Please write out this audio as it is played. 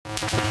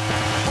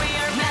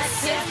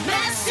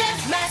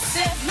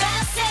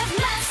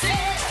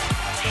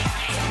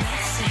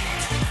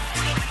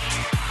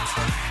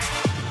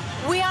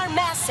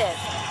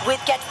Massive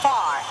with Get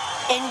Far.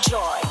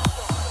 Enjoy.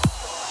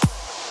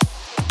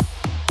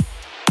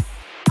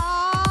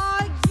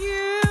 Are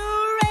you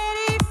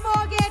ready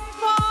for Get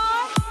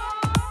Far?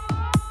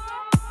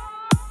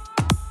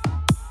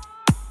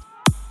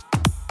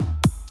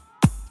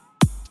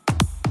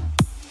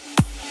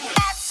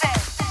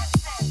 Massive.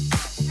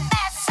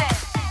 Massive.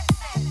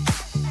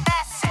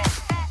 Massive.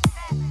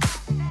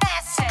 Massive.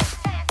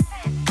 Massive.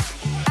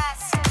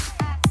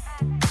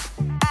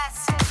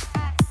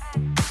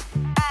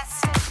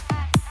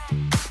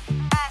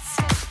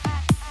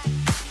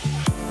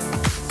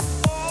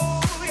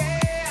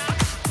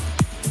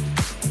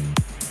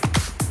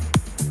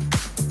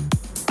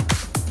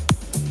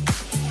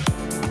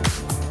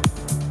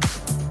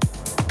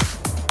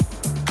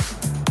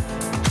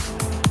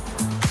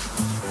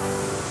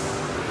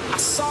 I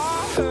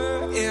saw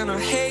her in a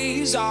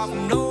haze of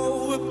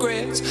no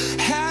regrets.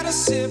 Had a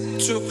sip,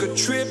 took a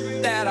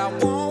trip that I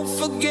won't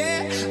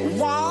forget.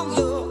 One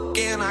look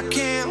and I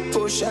can't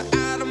push her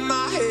out of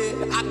my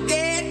head. I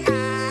get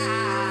high.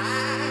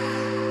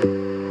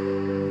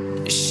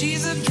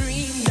 She's a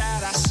dream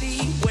that I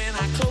see when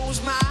I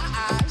close my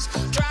eyes.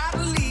 Try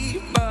to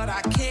leave, but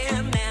I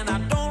can't, and I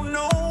don't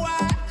know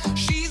why.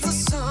 She's the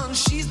sun,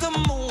 she's the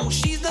moon,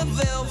 she's the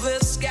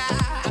velvet sky.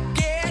 I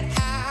get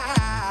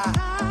high.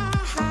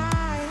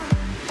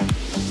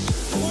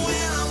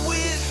 When I'm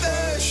with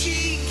her,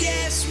 she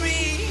gets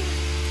me.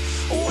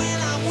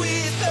 When I'm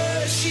with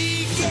her,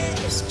 she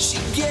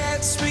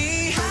gets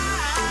me high.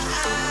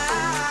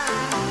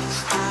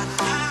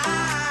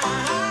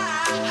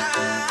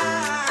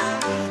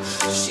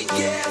 She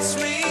gets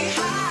me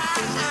high.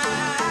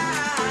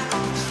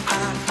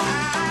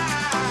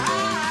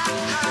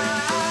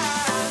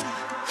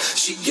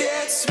 She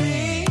gets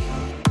me.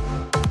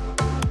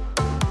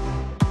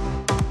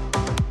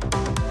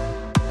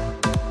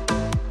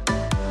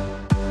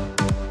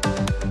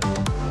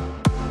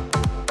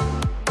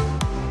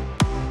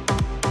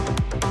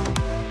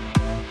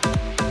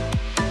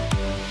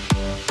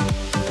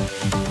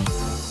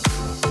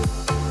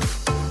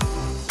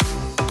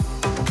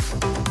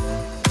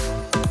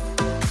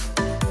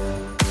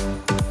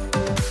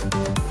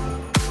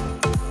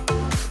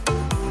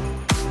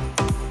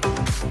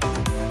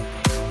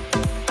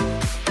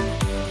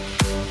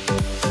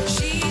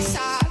 She's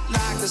hot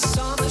like the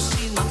summer,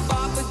 she's my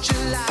 4th of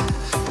July.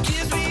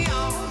 Gives me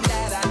all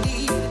that I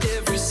need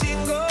every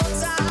single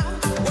time.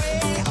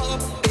 Way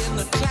up in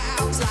the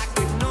clouds like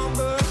we're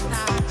number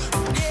 9.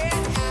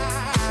 Get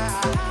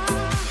high.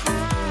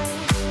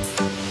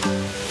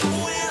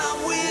 When I'm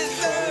with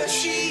her,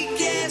 she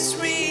gets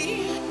me.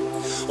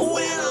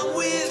 When I'm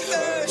with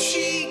her,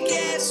 she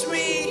gets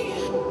me.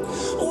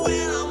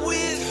 When I'm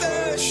with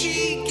her,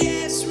 she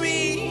gets me.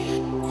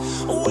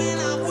 When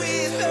I'm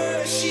with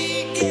her,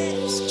 she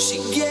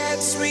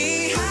gets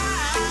me high.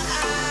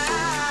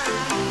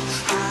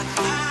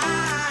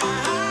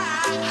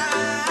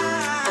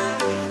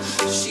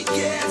 She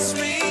gets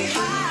me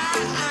high.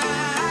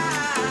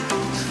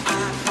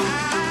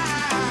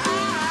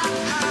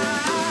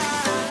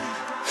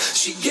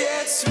 She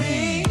gets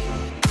me.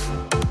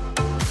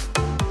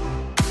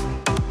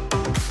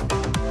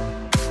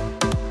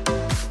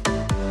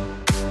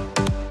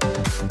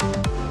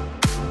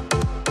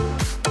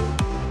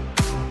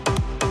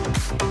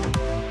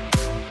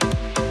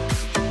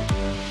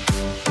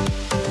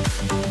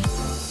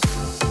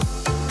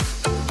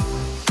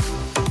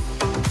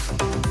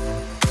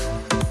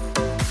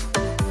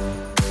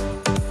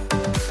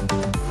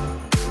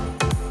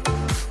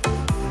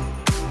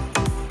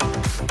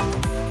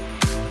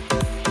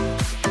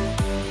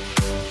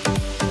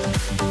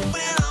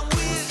 When I'm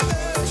with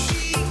her,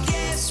 she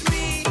gets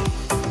me.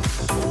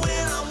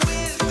 When I'm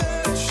with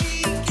her,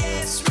 she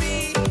gets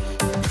me.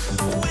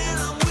 When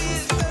I'm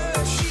with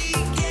her, she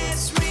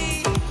gets me.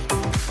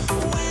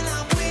 When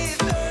I'm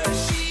with her,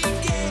 she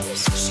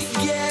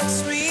gets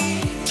me.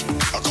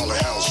 I call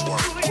it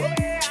housework,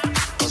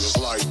 cause it's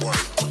light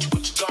work.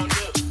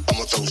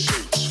 I'ma throw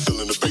shapes,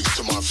 feeling the bass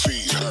to my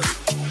feet hurt.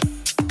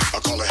 I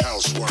call it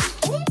housework,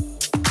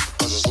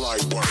 cause it's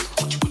light work.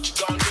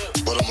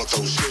 But I'ma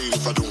throw shade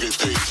if I don't get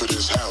paid for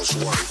this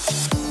housework.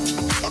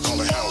 I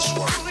call it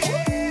housework,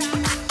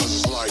 cause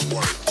it's light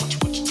work.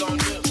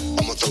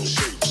 I'ma throw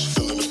shapes,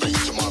 feeling the bass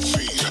to my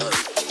feet hurt.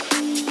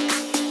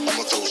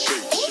 I'ma throw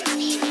shapes.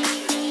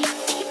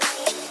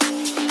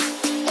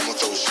 I'ma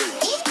throw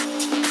shapes.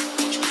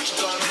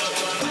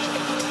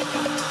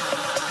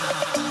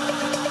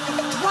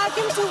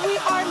 Welcome to We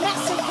Are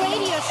Massive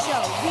Radio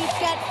Show. We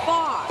Get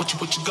Far. What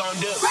you gonna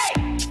do?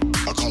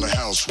 I call it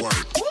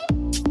housework,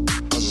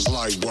 cause it's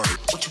light work.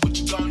 What you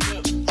gonna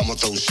do? I'ma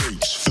throw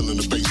shapes, feeling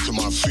the bass to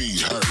my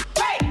feet hurt.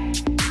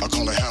 I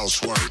call it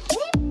housework,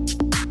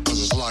 cause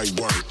it's light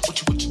work. What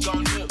you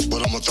gonna do?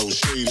 But I'ma throw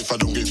shade if I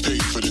don't get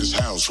paid for this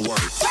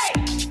housework.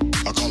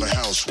 I call it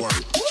housework,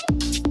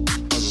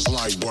 cause it's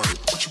light work.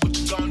 What you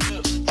gonna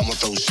do? I'ma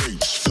throw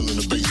shapes, feeling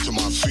the bass to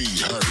my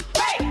feet hurt.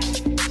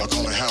 I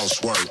call it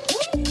housework,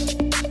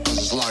 cause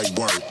it's light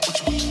work. What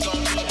you gonna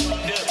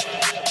do?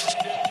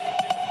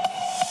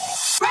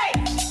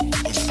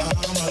 When I'm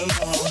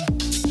alone,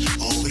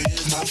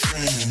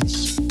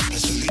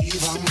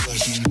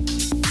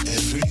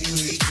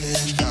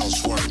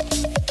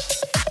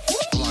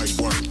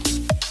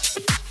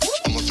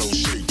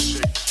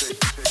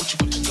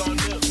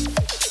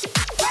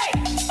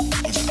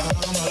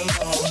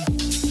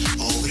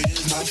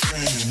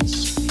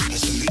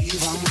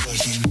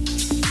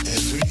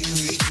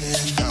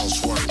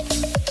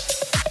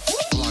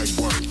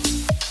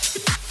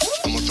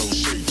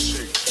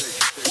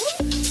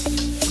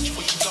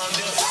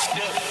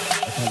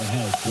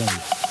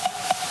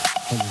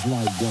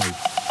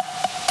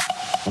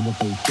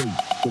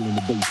 feeling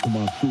the bass to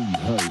my feet,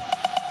 hey.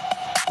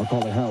 I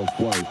call it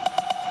housework,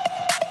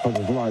 cause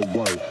it's light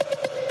work.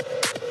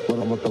 But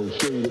I'ma throw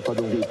shade if I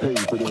don't get paid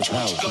for this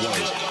housework.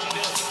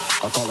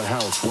 I call it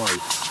housework,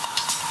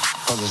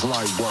 cause it's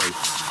light work.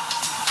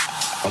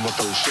 I'ma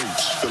throw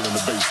shapes, feeling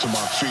the bass to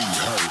my feet,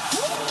 hey.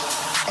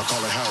 I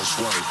call it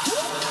housework,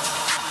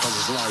 cause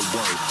it's light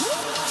work.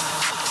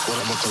 But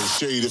I'ma throw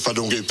shade if I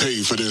don't get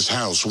paid for this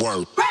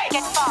housework.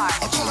 Get far.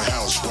 I call it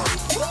housework,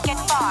 Get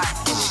far.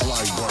 cause it's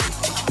light work.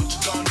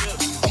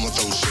 I'ma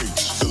throw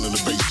shapes, feeling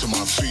the bass to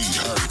my feet,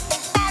 hey.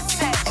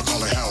 That's it. I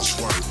call it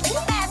housework,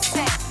 That's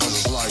it. cause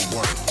it's light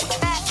work.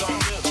 That's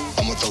it.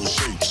 I'ma throw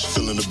shapes,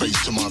 feeling the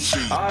bass to my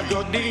feet. I've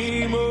got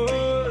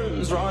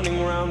demons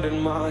running round in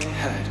my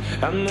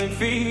head, and they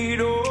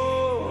feed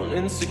on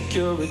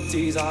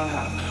insecurities I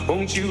have.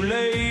 Won't you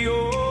lay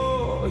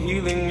your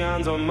healing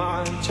hands on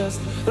my chest,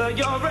 like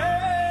your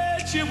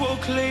ritual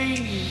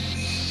clean?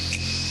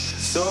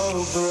 So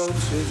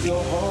approach with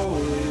your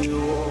holy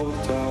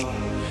water.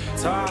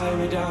 Tie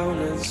me down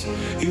as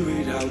you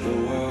read out the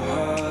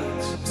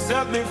words.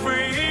 Set me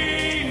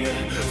free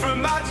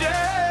from my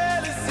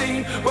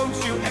jealousy. Won't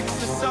you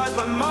exercise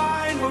my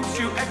mind? Won't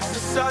you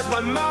exercise my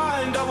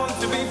mind? I want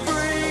to be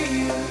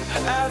free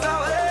as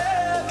I'll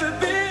ever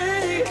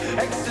be.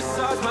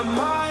 Exercise my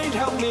mind,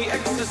 help me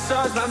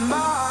exercise my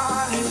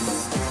mind.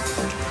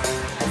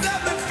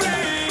 Set me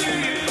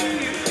free.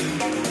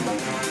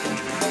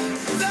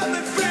 Set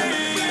me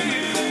free.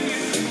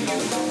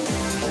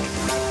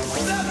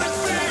 Set me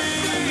free.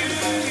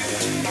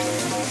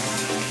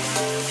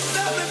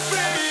 Set me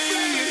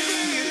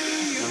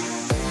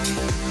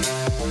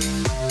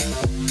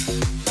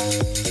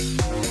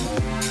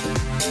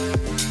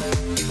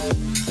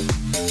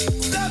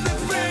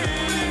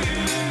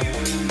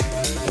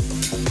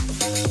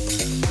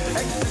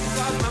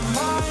exercise my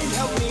mind,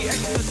 help me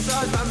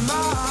exercise my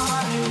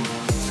mind.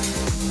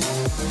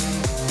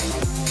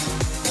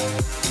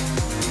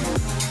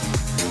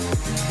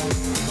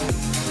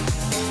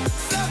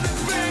 Set me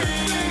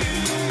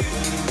free.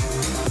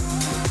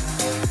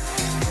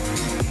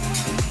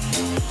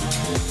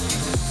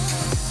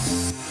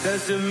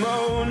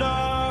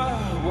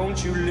 Desdemona,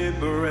 won't you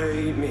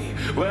liberate me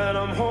when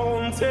I'm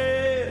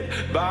haunted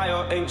by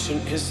your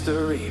ancient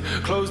history?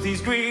 Close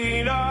these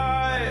green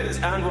eyes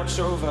and watch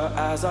over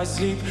as I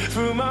sleep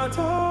through my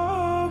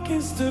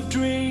darkest of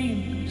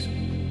dreams.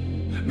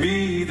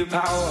 Be the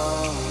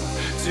power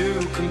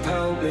to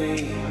compel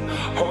me,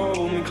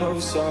 hold me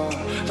closer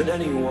than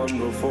anyone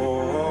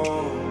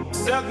before.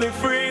 Set me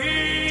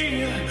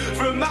free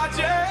from my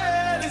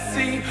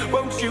jealousy.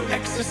 Won't you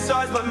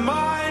exercise my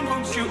mind?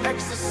 Won't you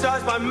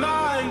exercise my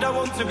mind? I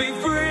want to be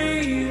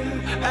free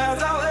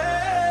as I'll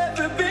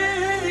ever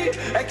be.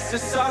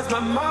 Exercise my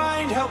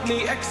mind, help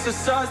me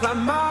exercise my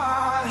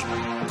mind.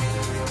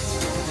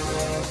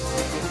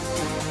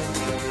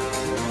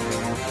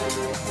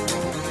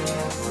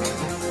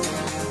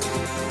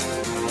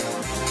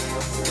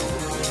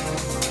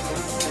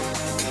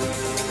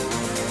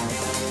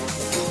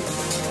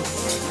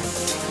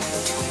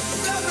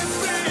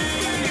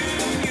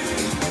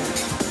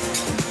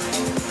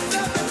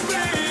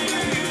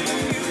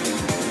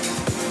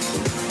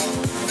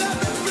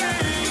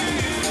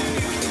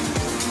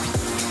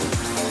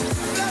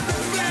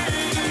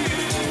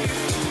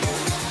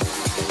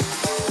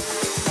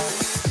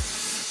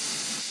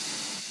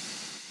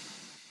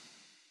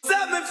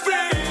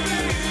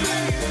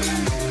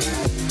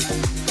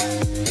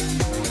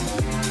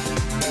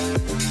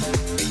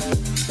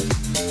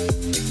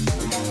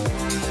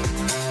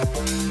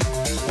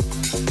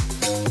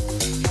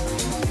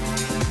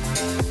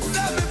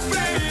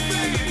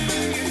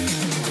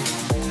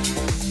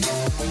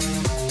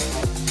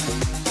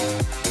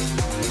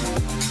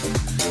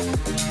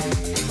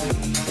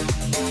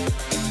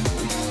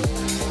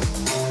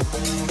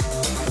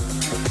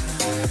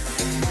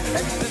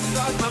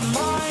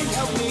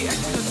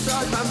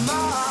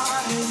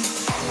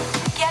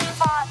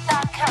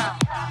 Getfar.com,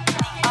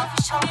 the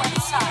official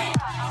website.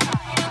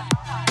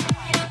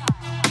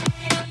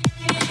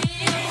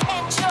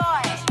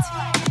 Enjoy it.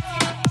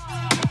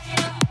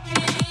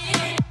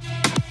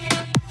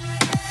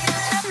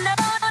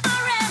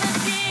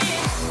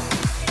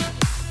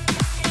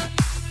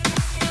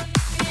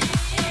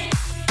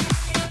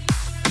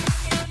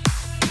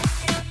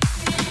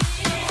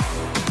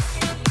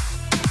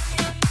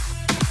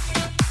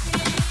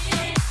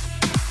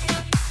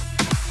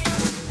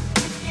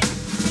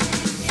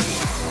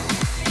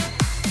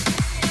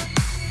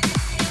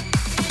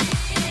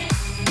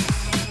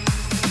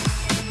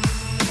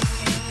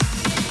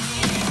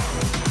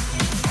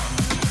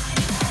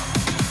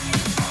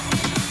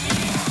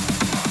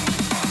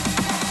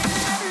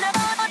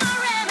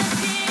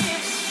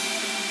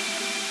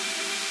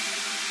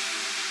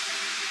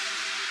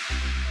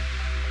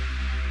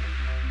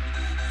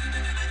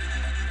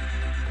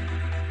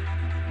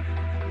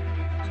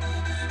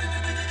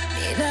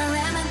 No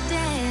remedy.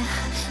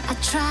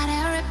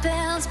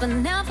 But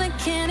nothing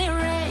can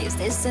erase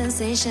this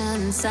sensation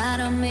inside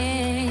of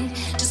me.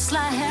 Just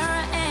like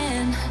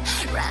heroin,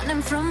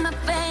 running from my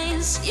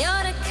face.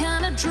 You're the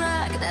kind of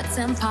drug that's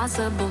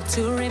impossible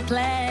to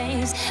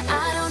replace.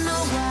 I don't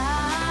know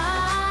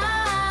why,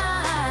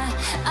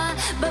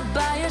 but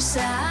by your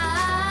side,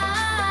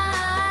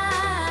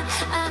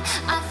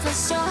 I feel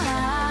so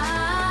high.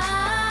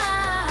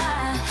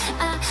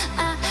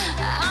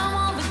 I'm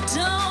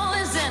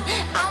overdosed and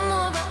I'm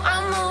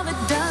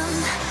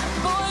overdone.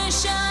 Boy, you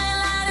shine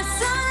like the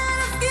sun in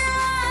the sky.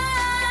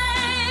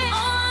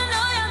 Oh, I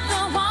know you're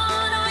the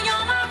one, oh,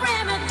 you're my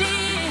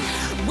remedy.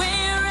 When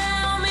you're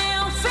around me,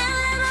 I'm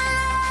feeling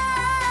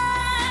alive.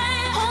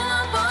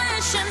 Oh, boy,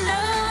 you should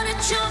know that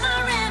you're my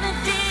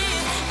remedy.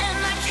 And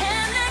I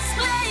can't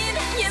explain,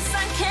 yes,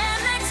 I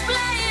can't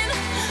explain.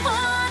 Oh,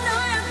 I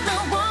know you're the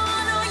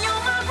one, oh,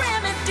 you're my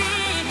remedy.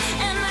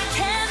 And I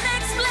can't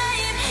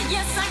explain,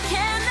 yes, I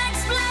can't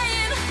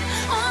explain.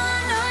 Oh, I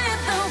know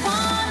you're the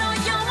one, oh,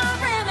 you're my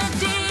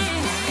remedy.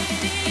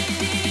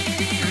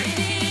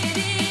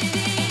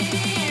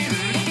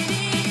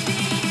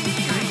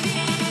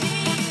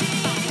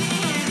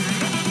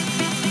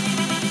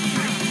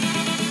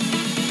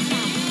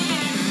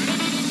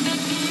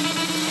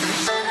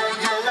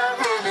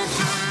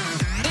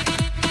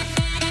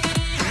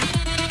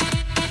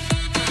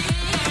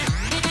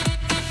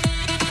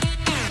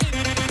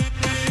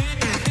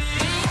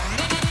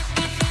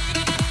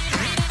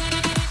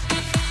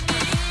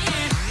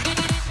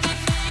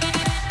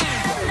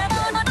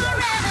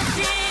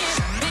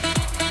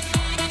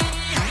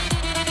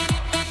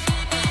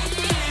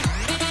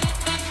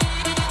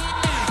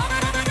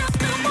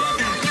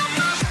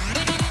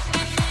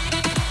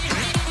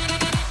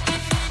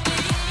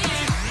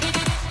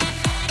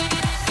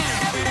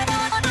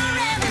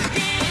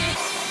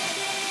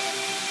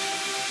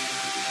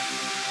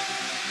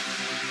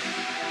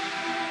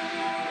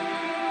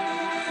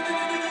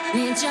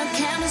 Need your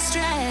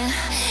chemistry,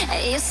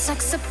 your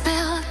sex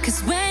appeal.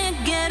 Cause when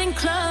you're getting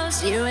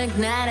close, you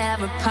ignite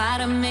every part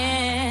of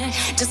me.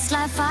 Just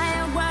like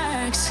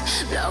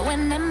fireworks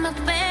blowing in my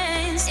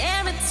face.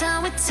 Every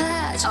time we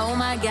touch, oh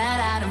my God,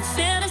 I don't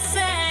feel the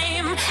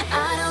same.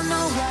 I don't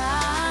know why,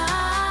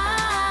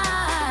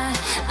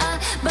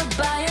 but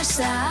by your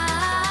side,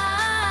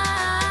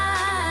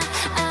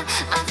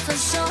 I feel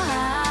so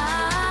high.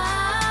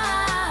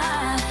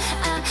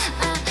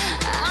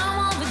 I'm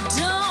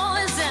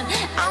overdosed and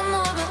I'm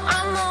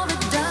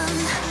overdone.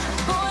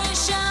 Boy, you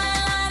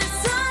shine like the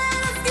sun in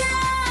the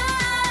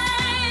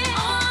sky.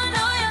 Oh, I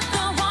know you're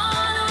the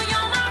one, oh,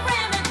 you're my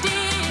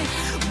remedy.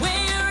 When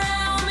you're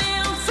around me,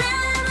 I'm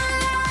feeling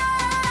alive.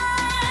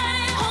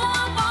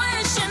 Oh, boy,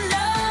 you should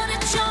know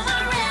that you're my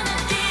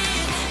remedy.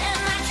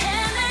 And I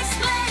can't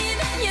explain,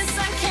 yes,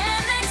 I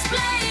can't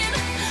explain.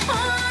 Oh,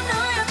 I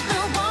know you're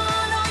the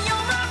one, oh,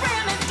 you're my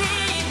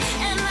remedy.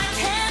 And I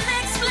can't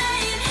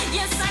explain,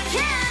 yes, I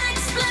can't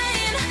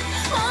explain.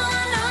 Oh,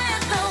 I know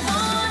you're the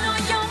one, oh,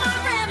 you're my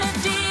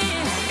remedy.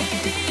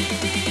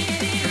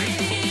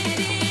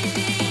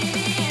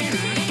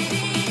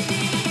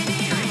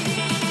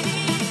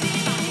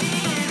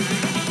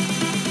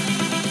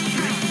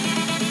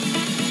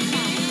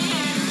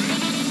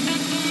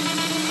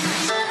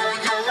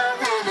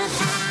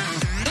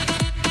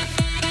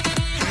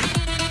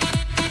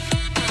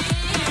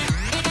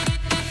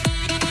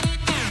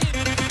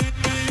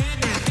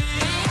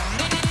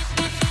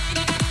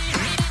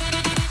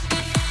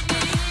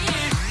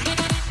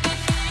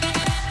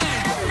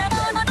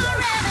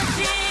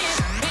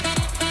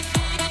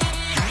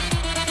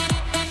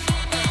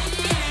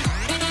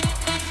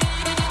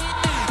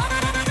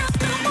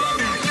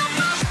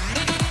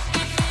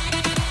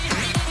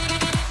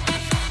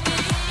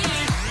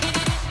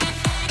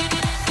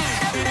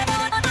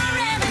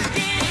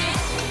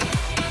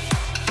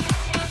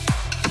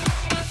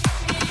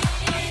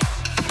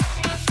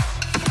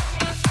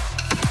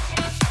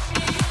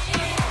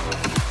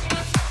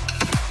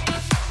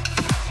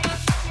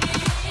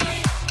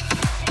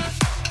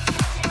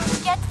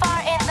 Get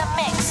far in the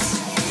mix.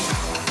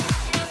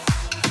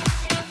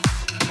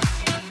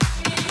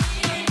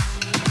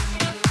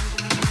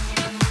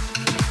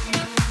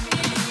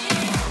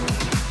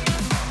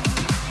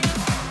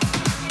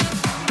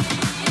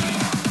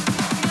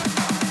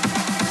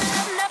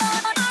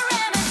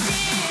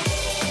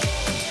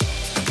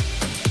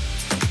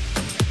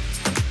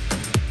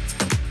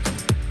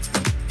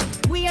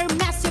 We are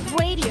Massive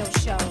Radio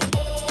Show.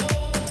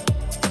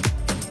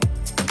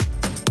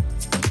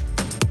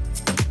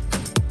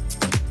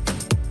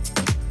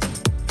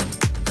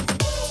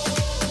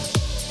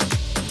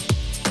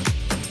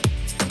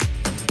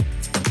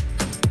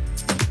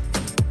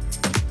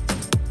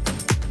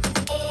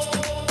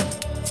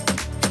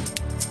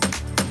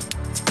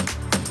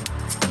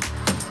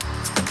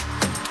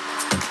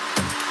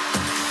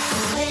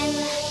 When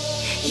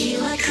you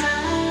are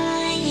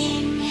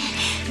crying,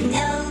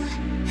 no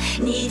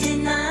need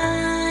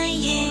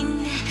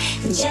denying.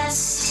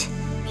 Just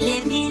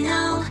let me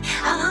know.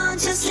 I'll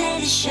just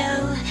let it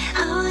show.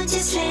 I'll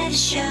just let it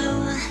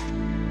show.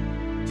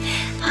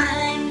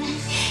 I'm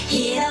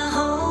here to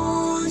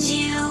hold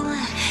you.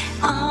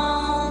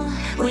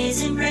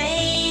 Always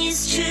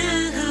embrace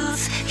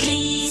truth.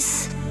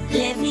 Please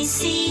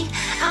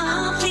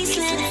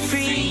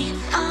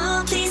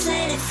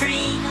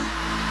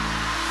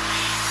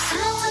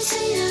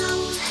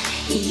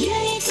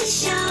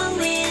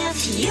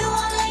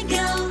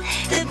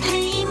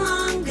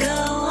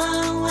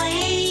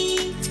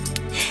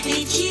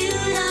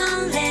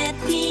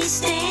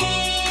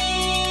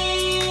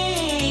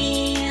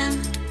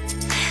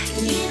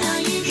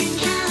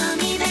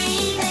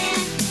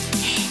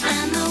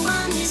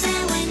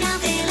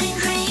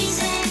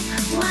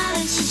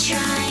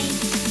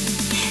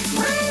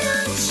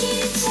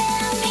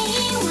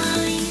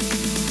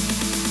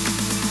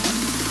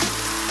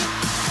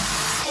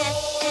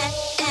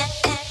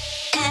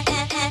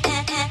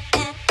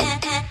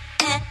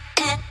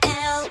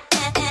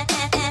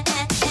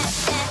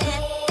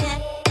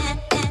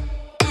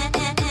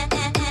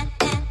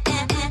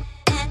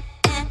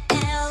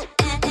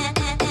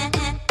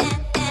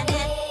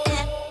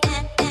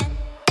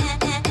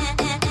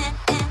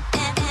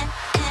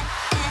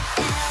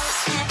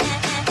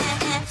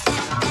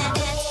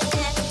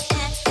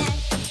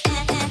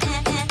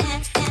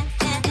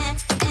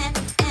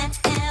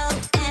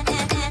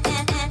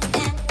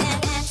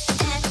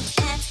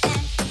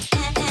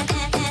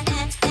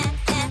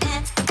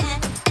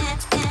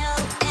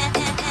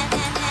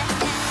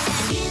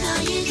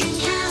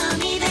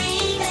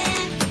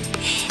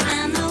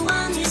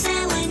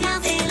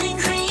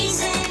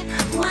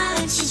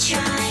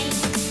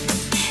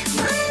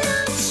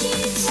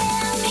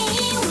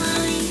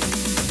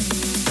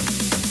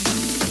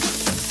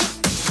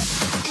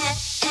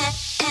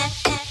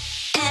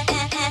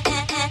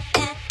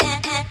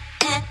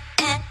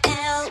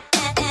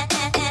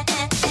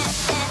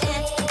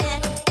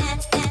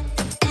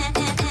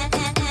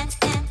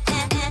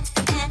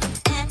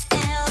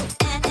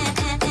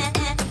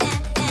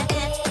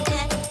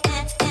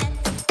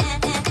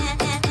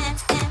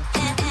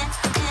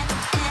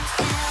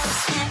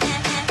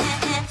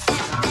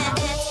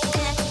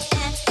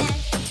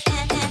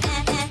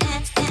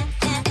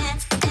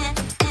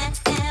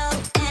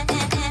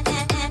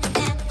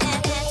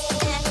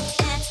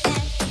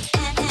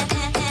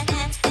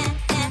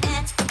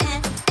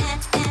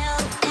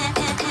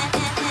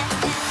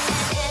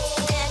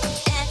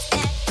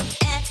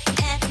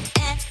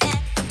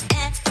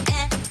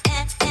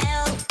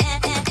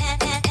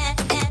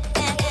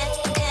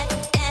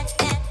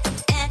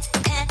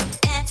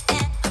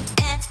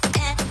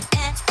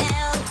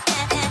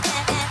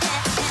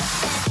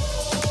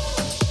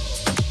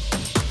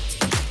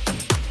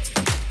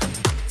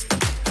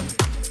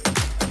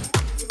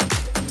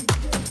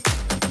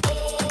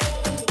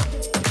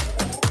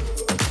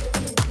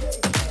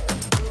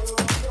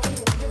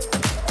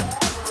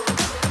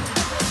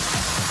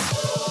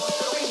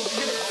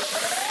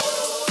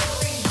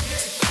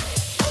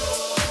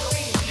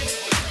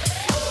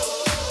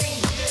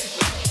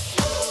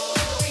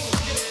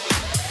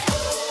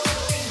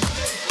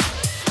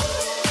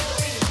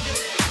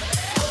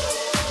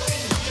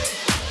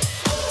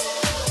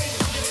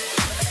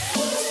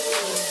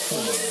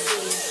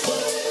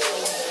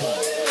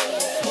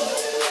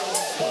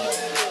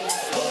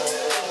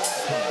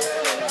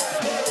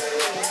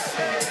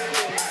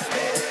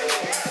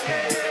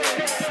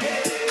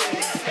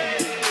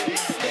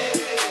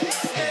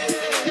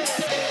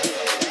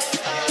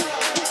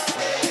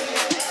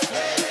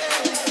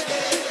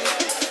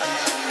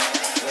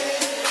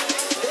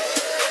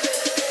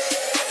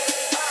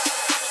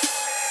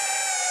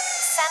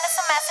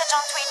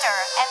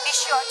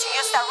sure to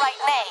use the right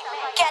name.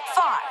 Get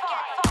far.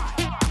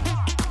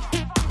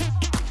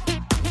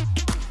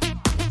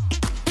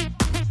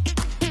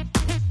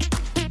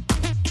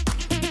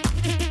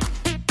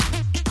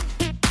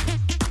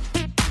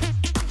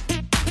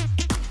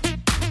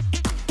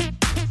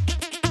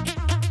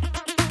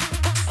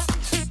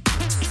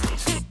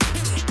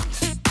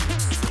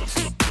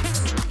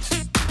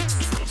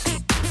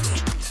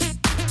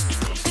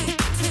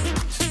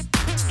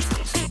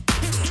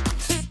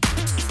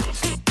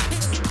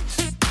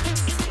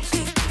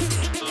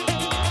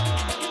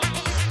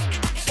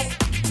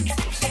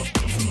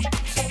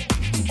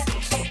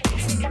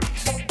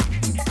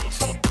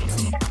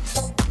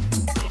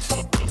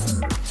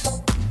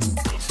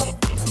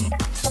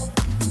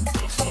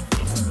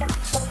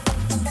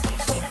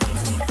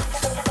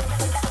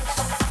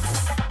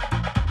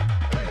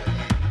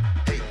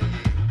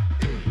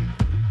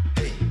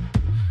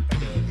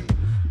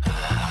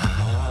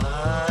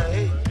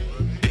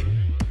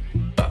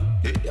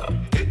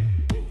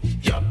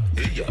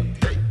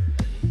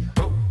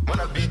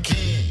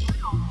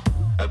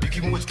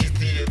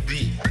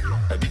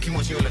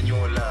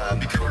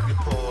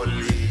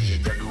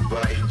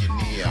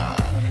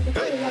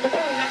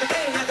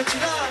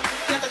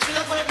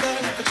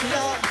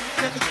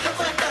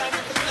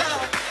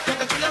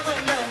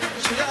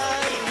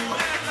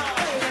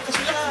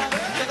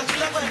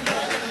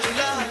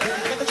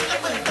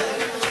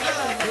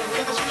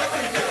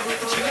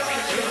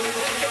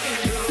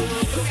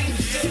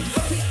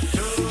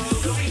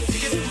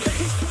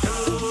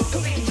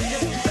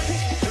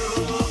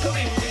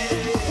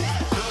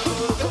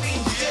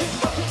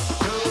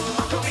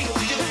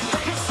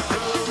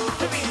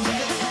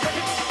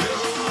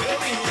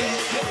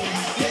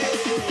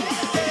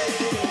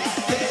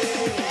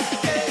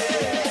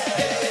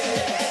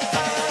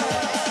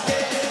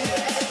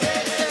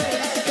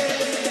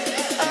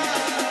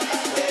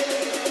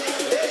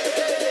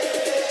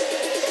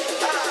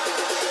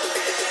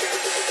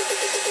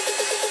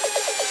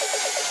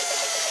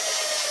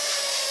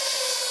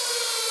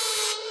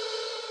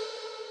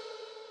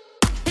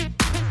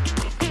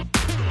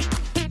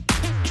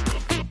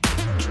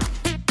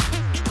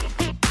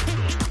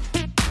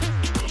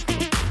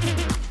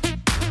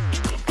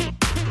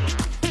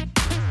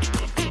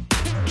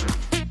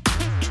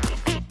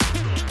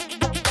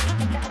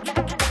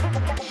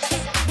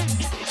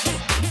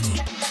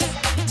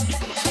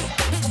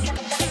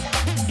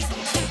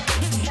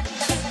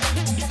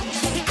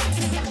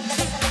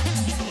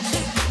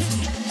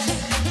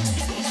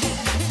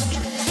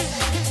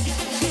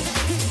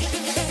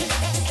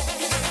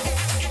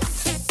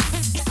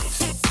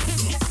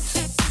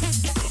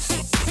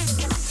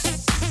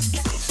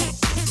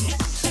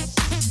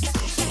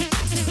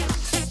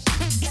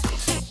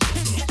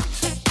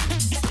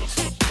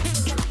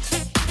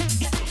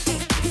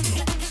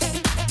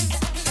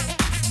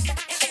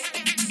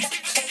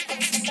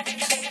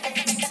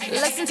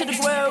 Listen to the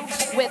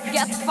groove with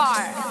Get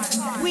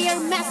Far. We are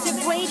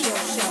Massive Radio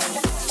Show.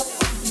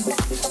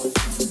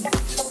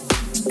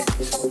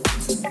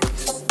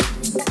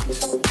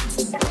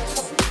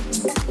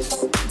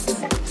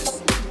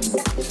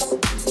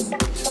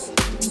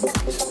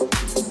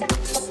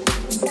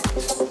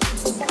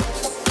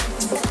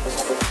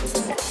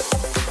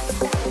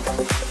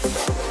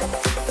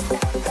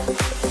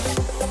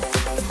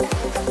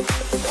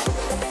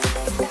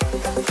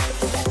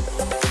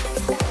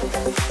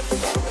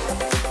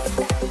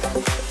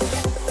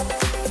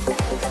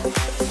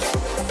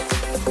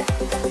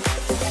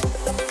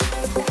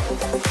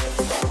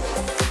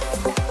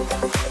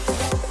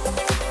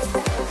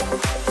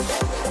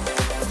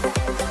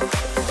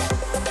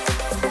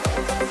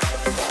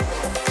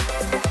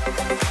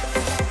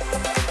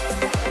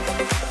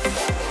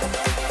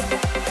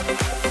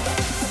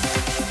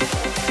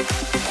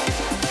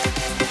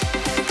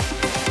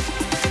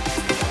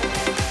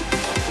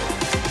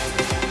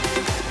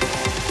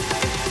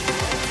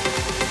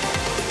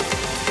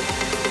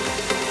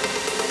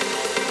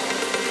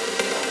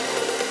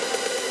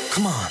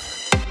 Come on.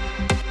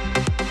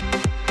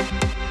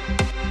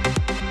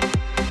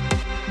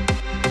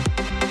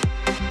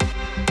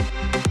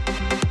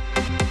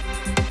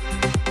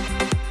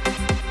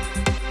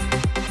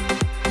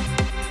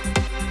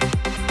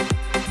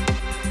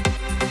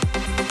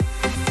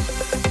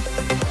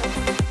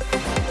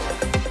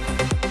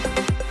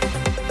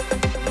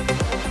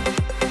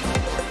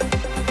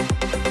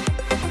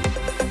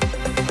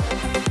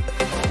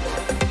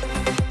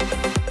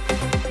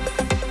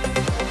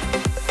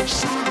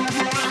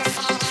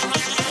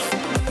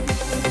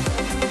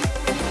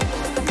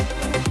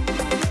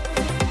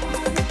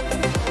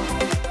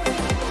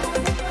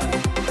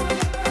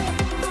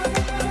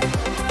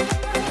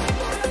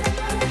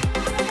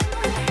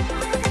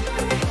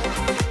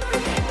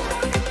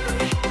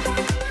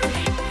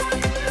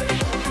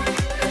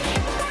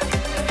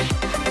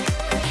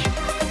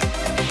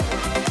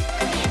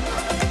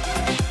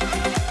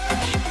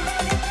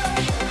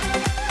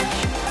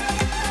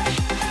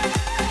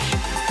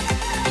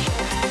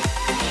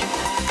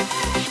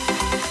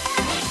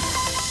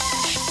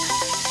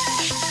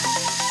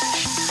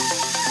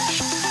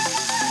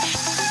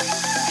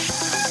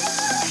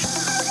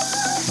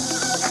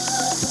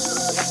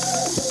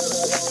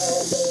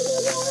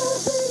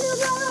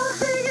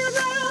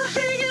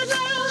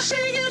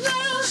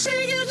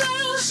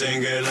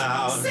 Sing it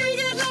loud. Sing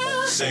it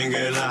loud. Sing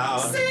it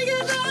loud. Sing it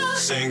loud.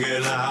 Sing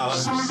it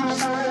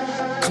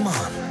loud. Come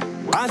on.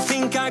 I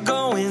think I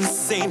go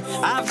insane.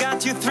 I've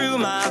got you through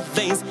my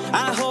veins.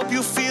 I hope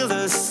you feel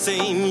the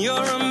same.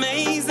 You're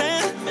amazing.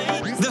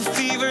 The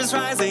fever's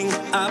rising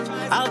up.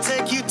 I'll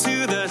take you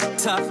to the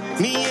top.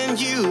 Me and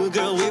you,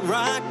 girl, we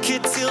rock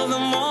it till the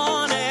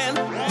morning.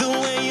 The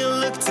way you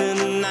look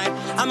tonight,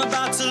 I'm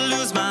about to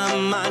lose my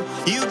mind.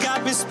 You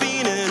got me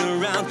spinning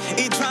around.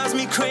 It drives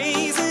me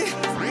crazy.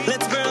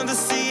 Let's burn the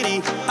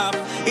city up.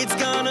 It's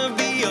gonna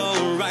be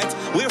alright.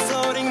 We're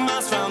floating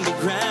miles from the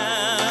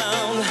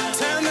ground.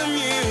 Turn the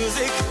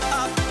music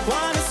up.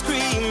 Wanna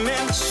scream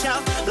and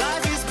shout.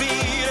 Life is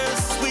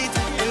bittersweet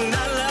and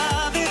I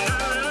love it.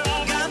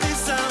 Got me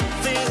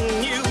something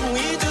new.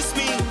 It's just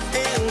me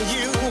and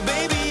you.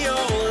 Baby,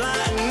 all I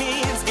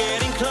need is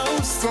getting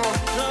closer.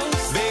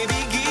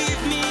 Baby,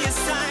 give me a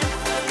sign.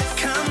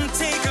 Come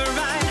take a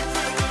ride.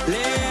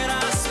 Let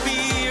our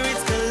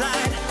spirits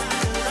collide.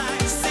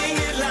 Sing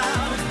it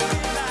loud.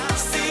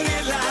 Sing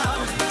it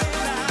loud.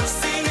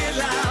 Sing it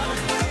loud.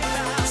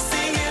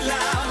 Sing it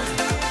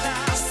loud.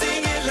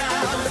 Sing it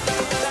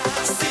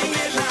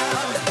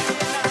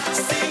loud.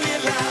 Sing it loud. Sing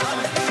it loud.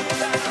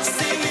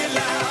 Sing it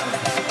loud.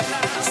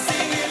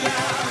 Sing it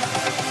loud.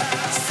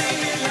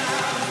 Sing it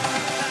loud.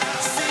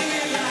 Sing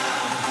it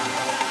loud.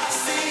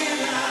 Sing it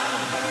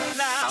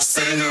loud.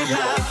 Sing it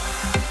loud.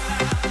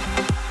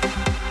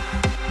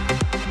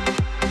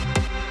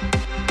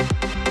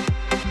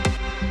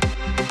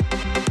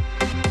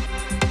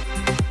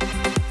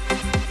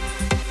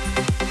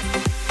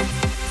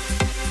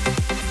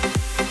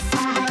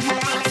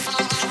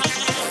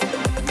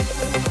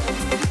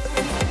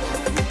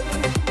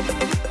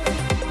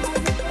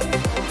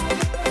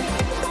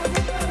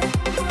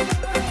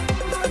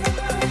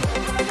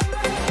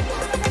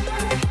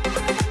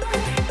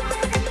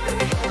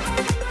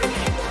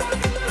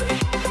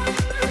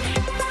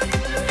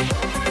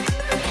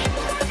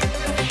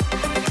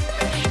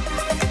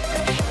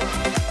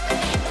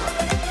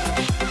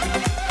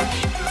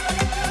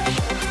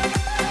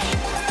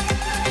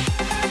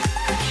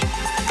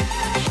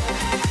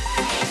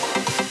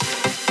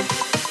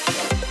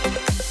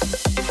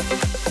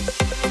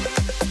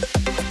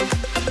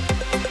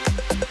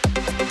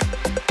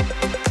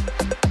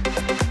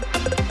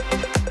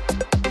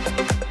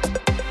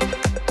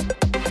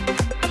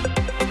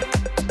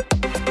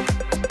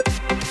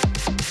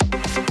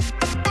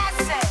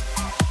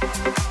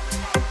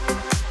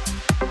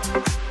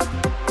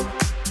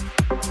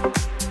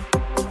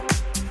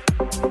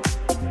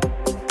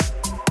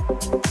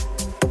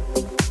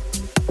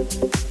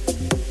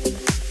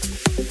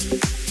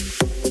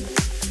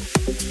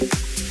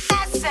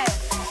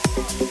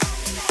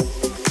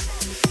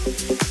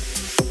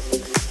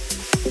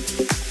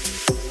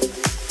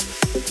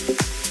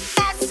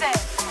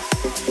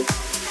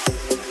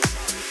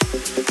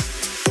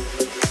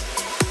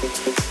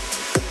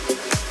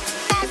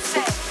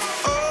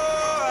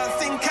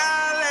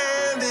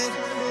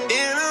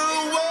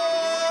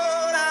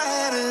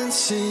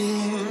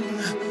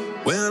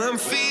 When I'm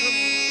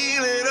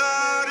feeling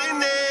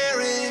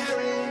ordinary,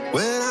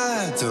 when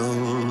I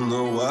don't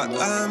know what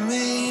I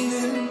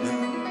mean.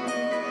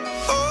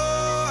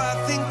 Oh, I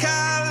think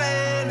I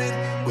landed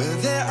where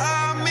there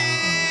are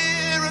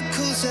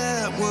miracles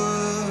at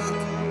work.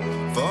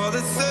 For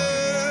the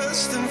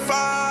thirst and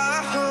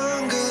fire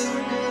hunger,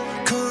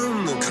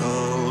 come the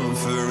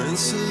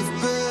conference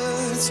of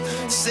birds,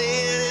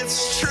 saying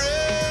it's true.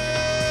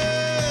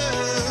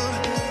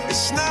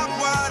 It's not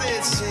what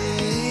it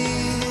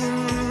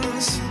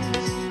seems.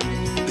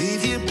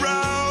 Leave your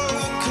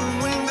broken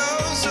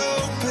windows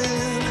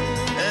open,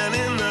 and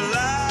in the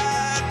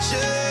light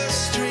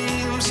just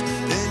streams.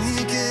 Then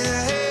you get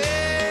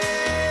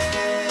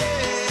ahead.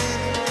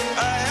 I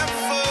am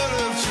full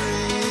of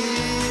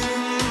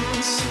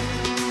dreams.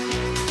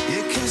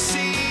 You can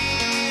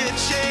see the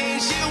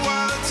change you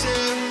want to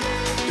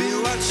be,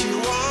 what you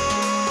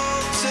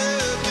want to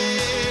be.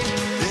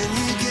 Then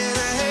you get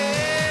ahead.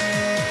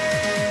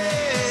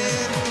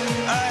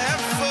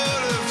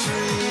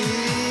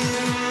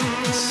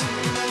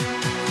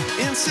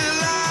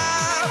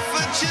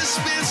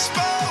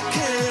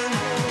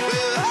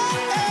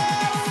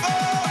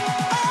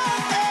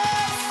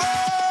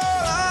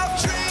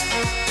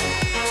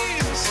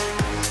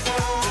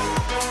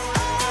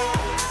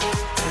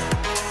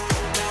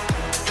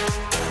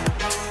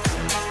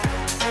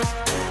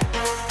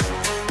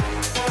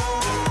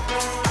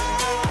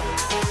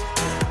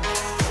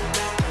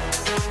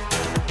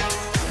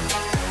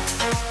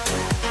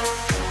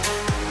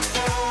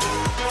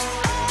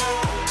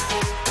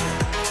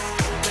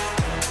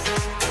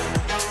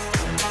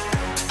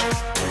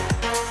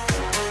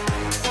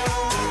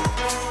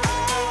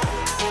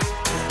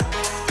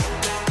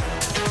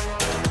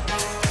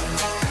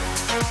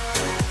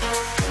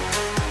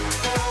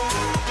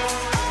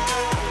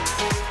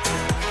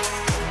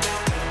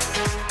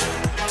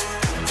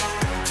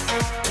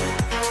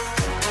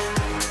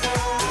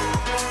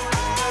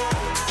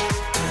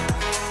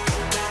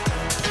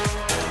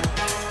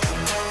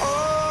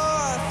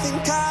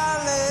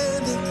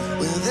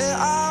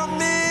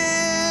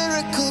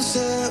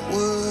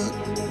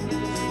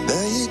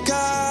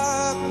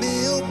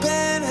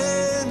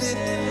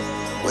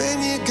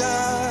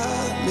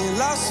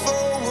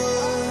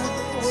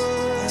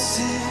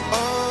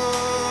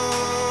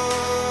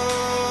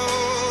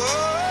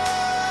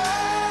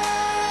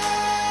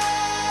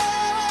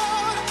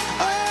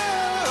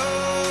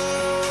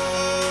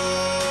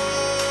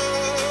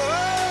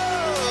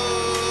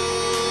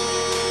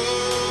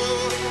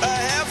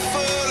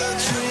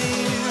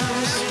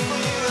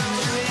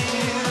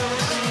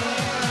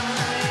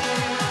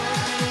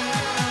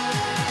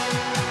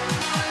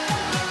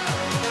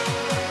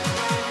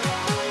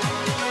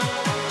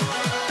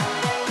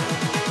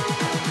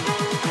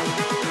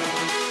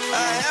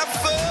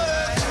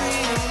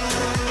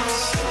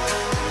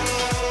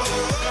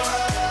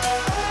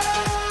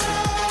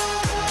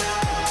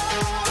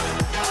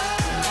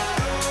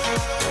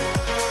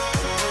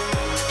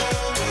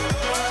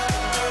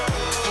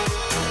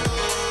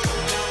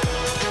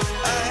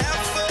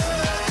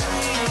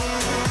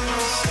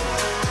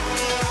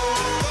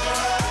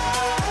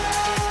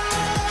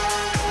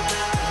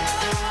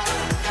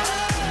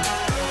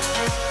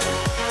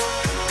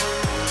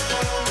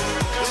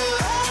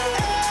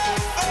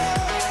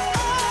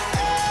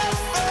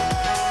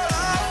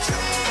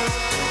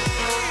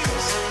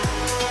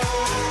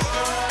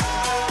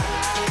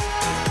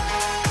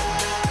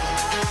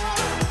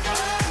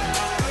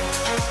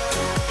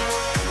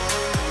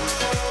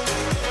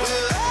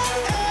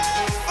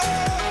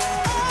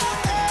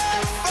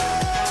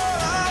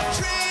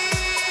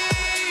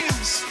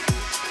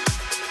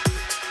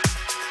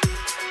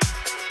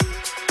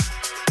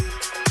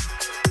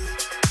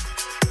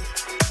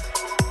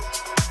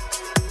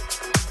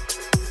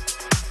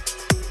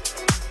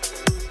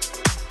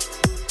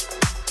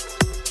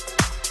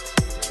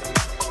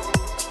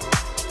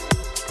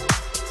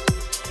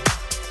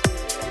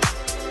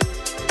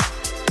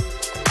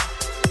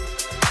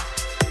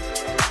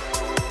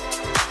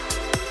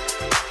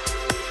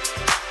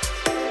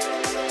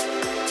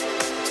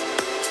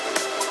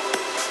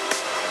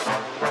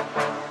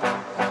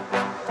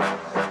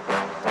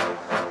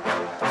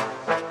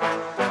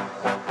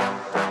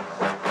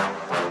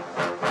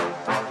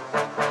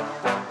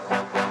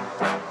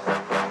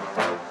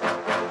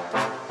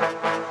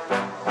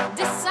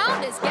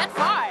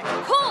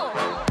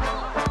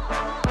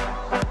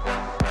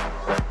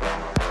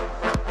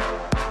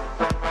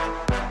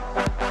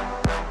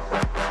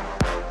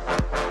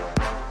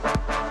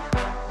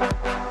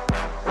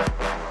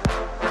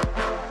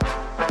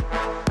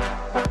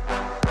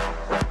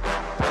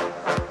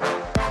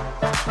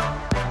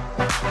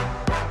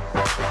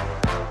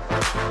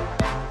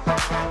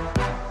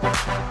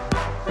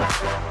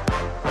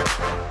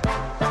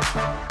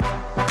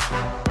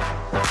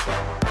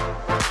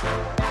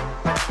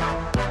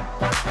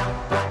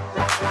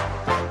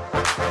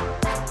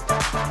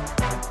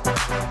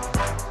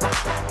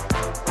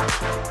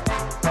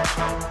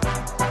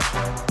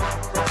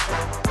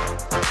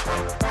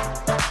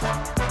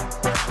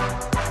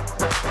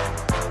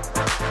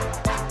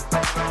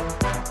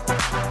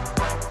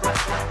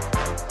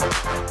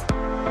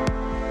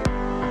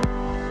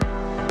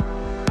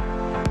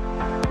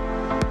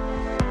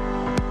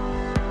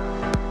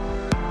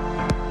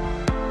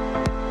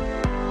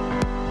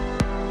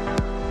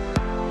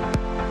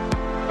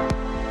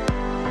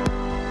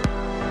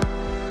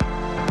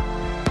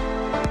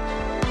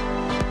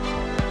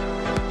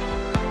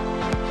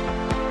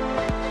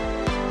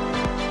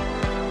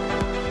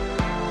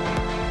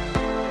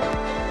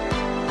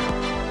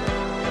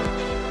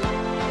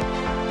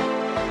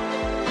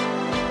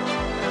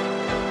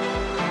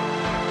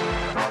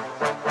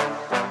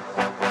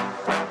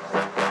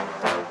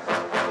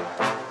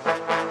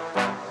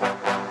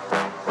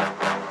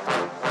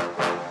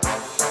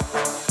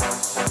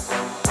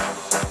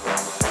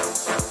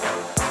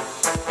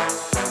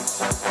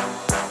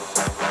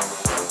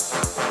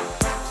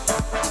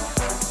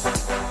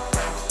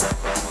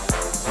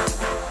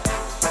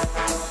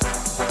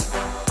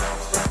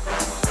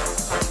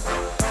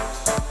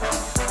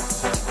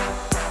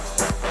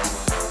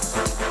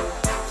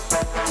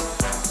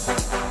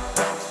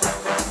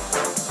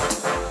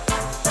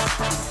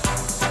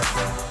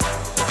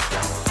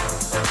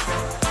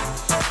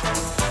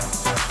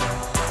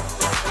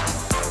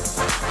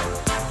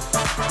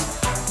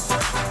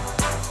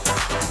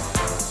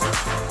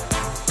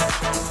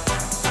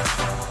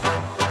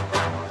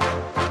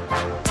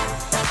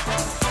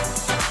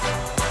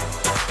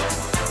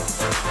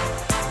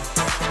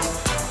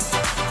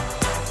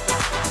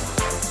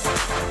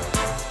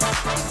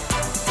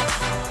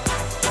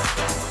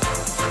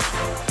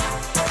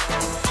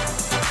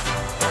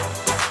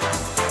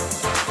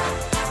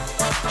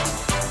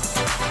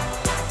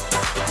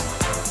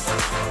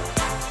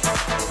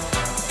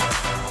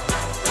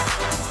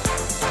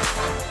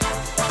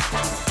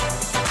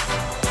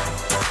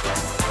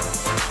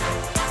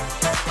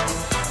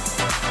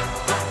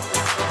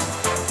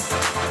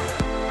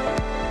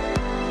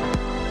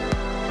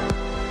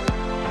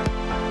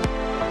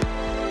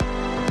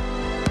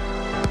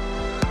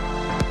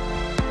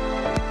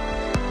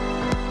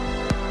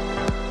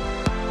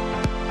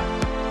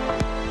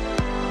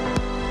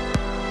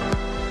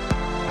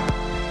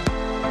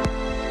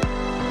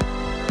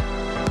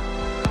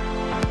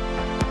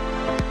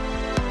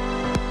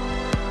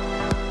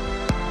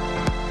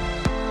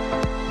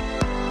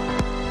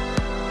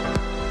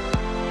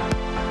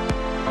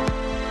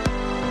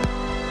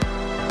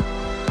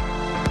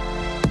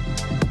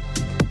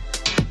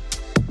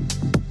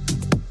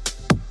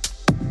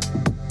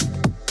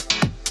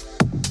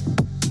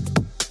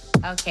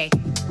 Okay.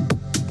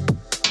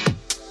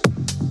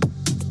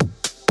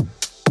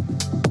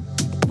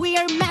 We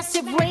are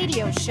Massive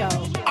Radio Show.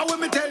 How will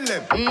me tell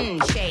them?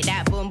 Shake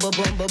that boom, boom,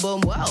 boom, boom,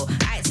 boom, whoa.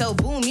 Alright, so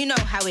boom, you know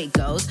how it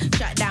goes.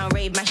 Shut down,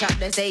 rave, mash up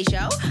the stage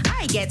show.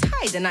 I get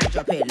high, then I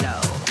drop it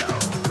low.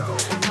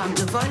 Come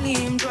to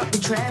volume, drop the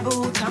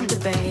treble, come to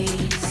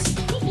bass.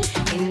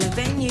 In the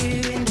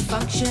venue, in the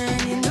function,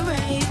 in the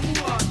rave.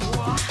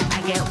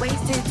 I get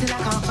wasted till I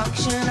can't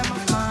function, I'm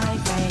off my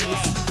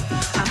face.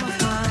 I'm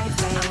off my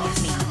face. I'm off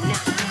me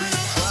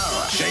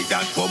now. Shake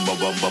that bum bum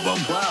bum bum bum.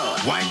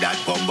 Wind that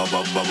bum bum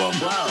bum bum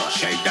bum.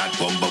 Shake that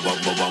bum bum bum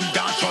bum bum.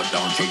 Dance or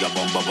down to your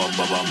bum bum bum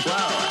bum bum.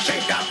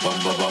 Shake that bum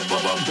bum bum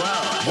bum bum.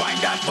 Wind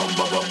that bum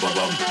bum bum bum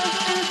bum.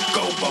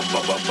 Go bum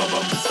bum bum bum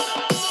bum.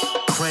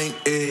 Crank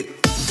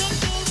it.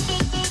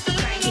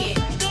 Crank it.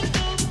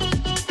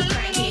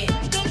 Crank it.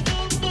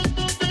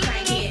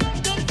 Crank it.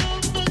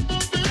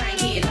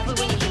 Crank it. Love it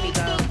when you hear me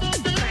go.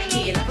 Crank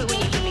it. Love it when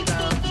you hear me go.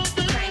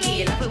 Crank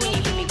it. Love it when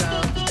you hear me go.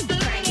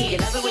 Crank it.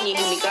 Love it when you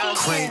hear me go.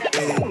 Crank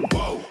it.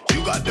 Whoa. You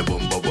got the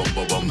bum bum bum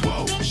bum bum.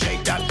 Whoa.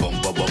 Shake that bum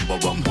bum bum bum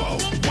bum. Whoa.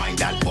 Wind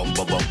that bum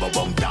bum bum bum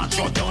bum. Dance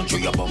or down to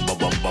your bum bum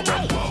bum bum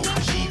bum. Whoa.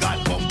 She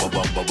got bum bum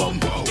bum bum bum.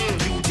 Whoa.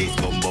 You this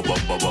bum bum bum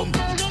bum bum.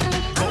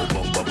 Go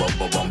bum bum bum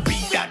bum bum.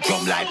 Beat that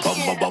drum like bum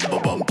bum bum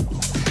bum bum.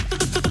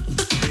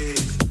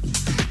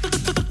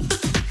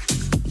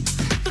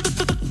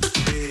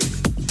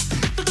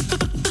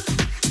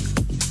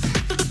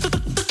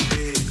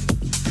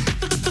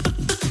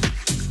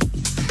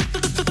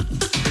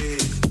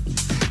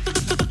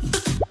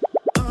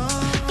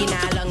 You know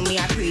how long me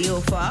I pre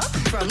you for?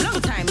 From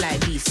long time like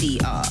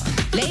VCR.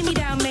 Lay me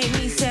down, make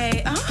me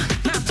say,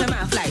 mouth to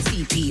mouth like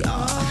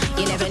CPR.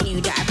 You never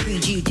knew that I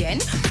pre'd you then.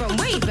 From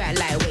way back,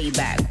 like way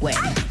back when.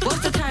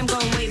 What's the time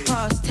gone way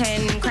past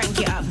 10? Crank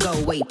it up, go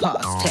way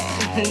past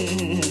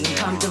 10.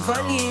 Come to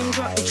volume,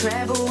 drop the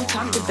treble,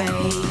 come to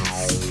bass.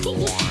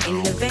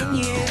 In the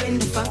venue, in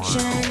the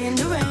function, in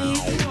the rave.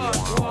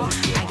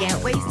 I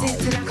get wasted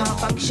till I can't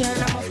function,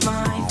 I'm off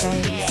my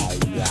face.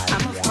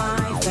 I'm off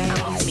my face.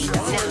 I'm off me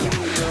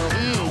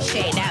now.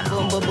 Shake that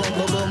boom, boom, boom,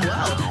 boom, boom,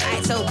 whoa.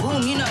 Alright, so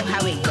boom, you know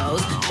how it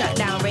goes. Shut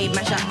down, rave,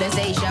 mash up the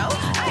stage show.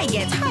 I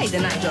get high,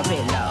 then I drop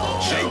it low.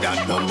 Shake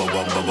that bum bum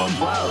bum bum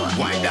bum.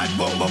 Wind that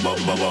bum bum bum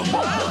bum bum.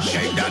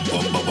 Shake that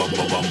bum bum bum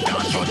bum bum.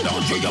 Dance or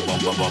down to your bum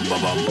bum bum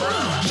bum bum.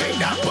 Shake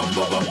that bum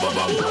bum bum bum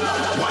bum.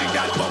 Wind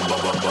that bum bum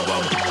bum bum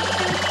bum.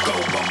 Go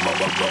bum bum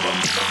bum bum bum.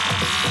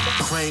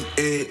 Crank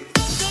it.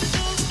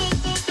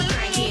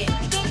 Crank it.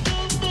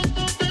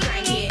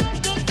 Crank it.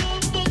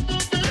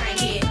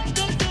 Crank it.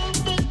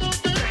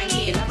 Crank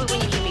it. Love it when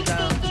you hear me go.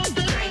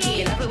 Crank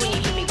it. Love it when you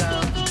hear me go.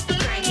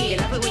 Crank it.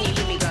 Love it when you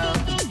hear me go.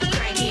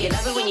 Crank it.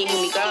 Love it when you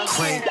hear me go.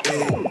 Crank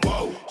it.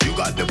 Whoa. You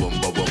got the bum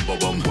bum bum bum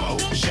bum. Whoa.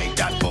 Shake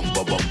that bum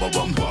bum bum bum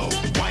bum. Whoa.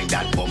 Wind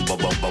that bum bum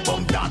bum bum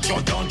bum. Dance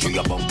or down to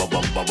your bum bum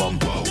bum bum bum.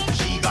 Whoa.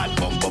 She got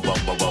bum bum bum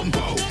bum bum.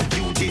 Whoa.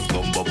 You this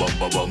bum bum bum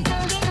bum bum.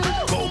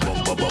 Go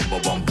bum bum bum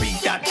bum bum.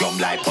 Beat that drum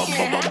like bum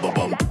bum bum bum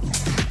bum.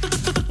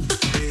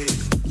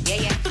 Yeah,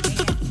 yeah.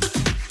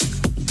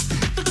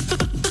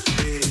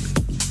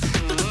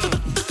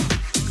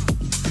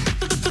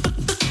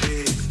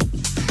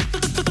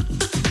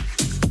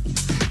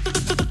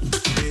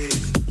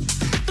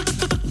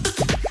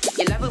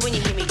 You love it when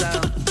you hear me go.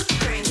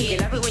 Crank it. You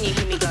love it when you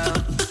hear me go.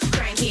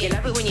 Crank it. You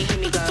love it when you hear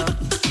me go.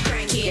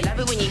 Crank it. You love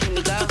it when you hear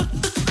me go.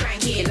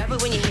 Crank it. You love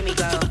it when you hear me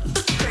go.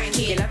 Crank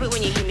it. You love it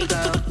when you hear me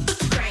go.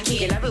 Crank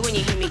it. You love it when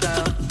you hear me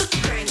go.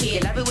 Crank it. You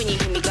love it when you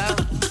hear me go.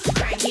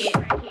 Crank it.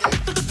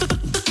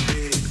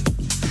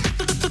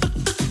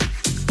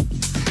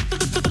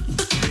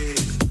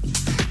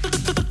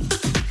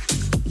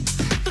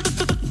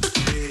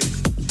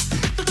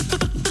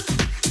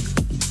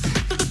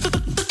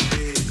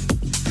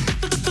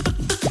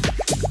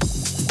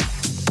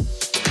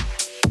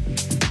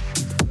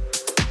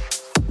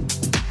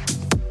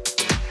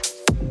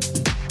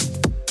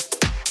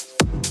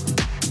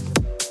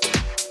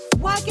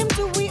 Welcome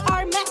to We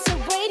Are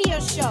Massive Radio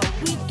Show.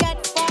 We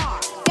get far,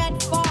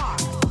 get far.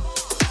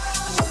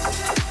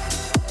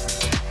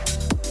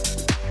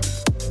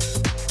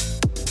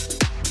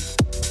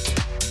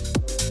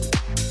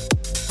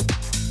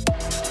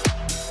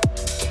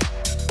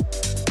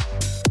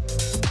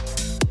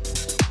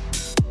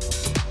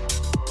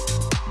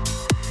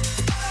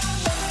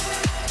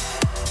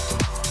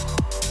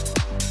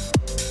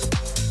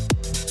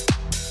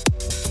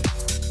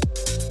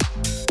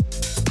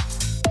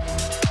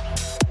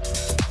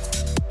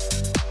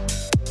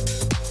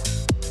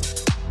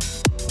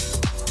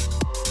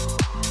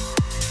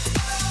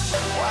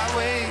 Why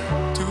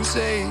wait to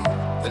say?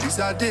 At least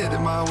I did it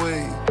my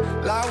way.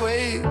 Lie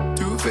way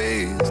too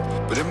faced,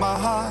 but in my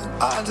heart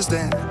I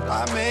understand.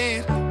 I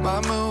made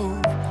my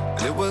move,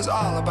 and it was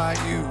all about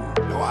you.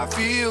 No, I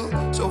feel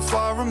so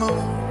far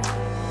removed.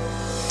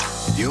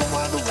 You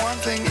are the one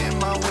thing in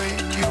my way.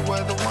 You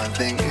are the one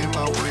thing in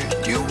my way.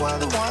 You are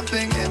the one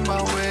thing in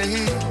my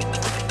way.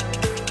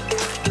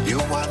 You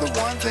are the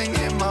one thing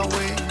in my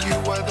way. You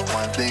are the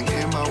one thing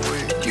in my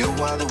way. You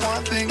are the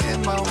one thing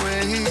in my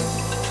way.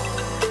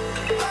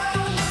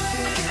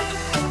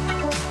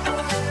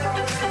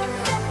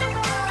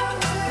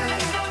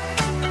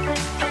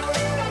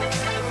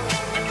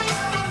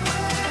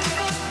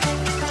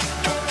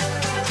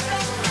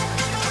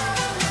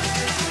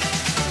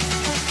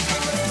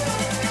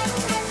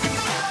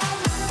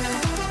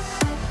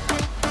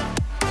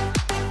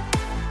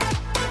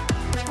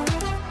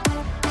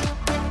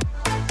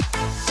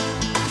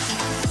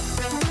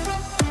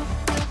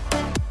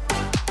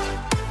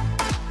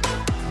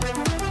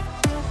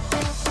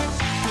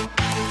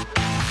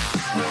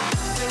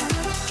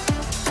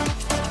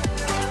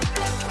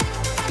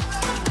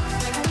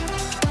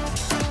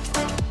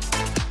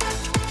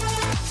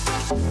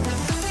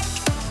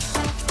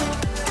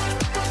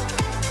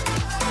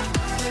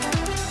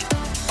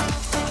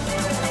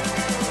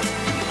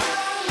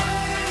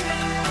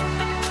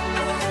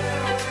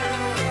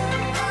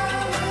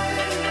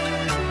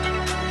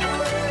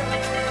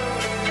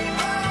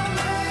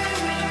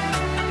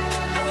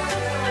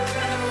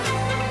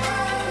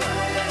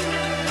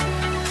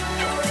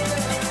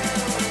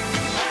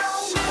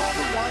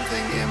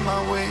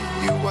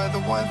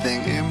 one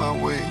thing in my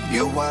way.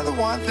 You are the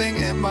one thing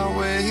in my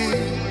way.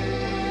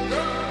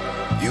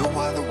 You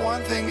are the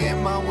one thing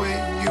in my way.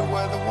 You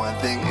are the one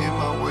thing in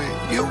my way.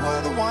 You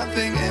are the one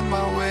thing in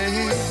my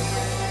way.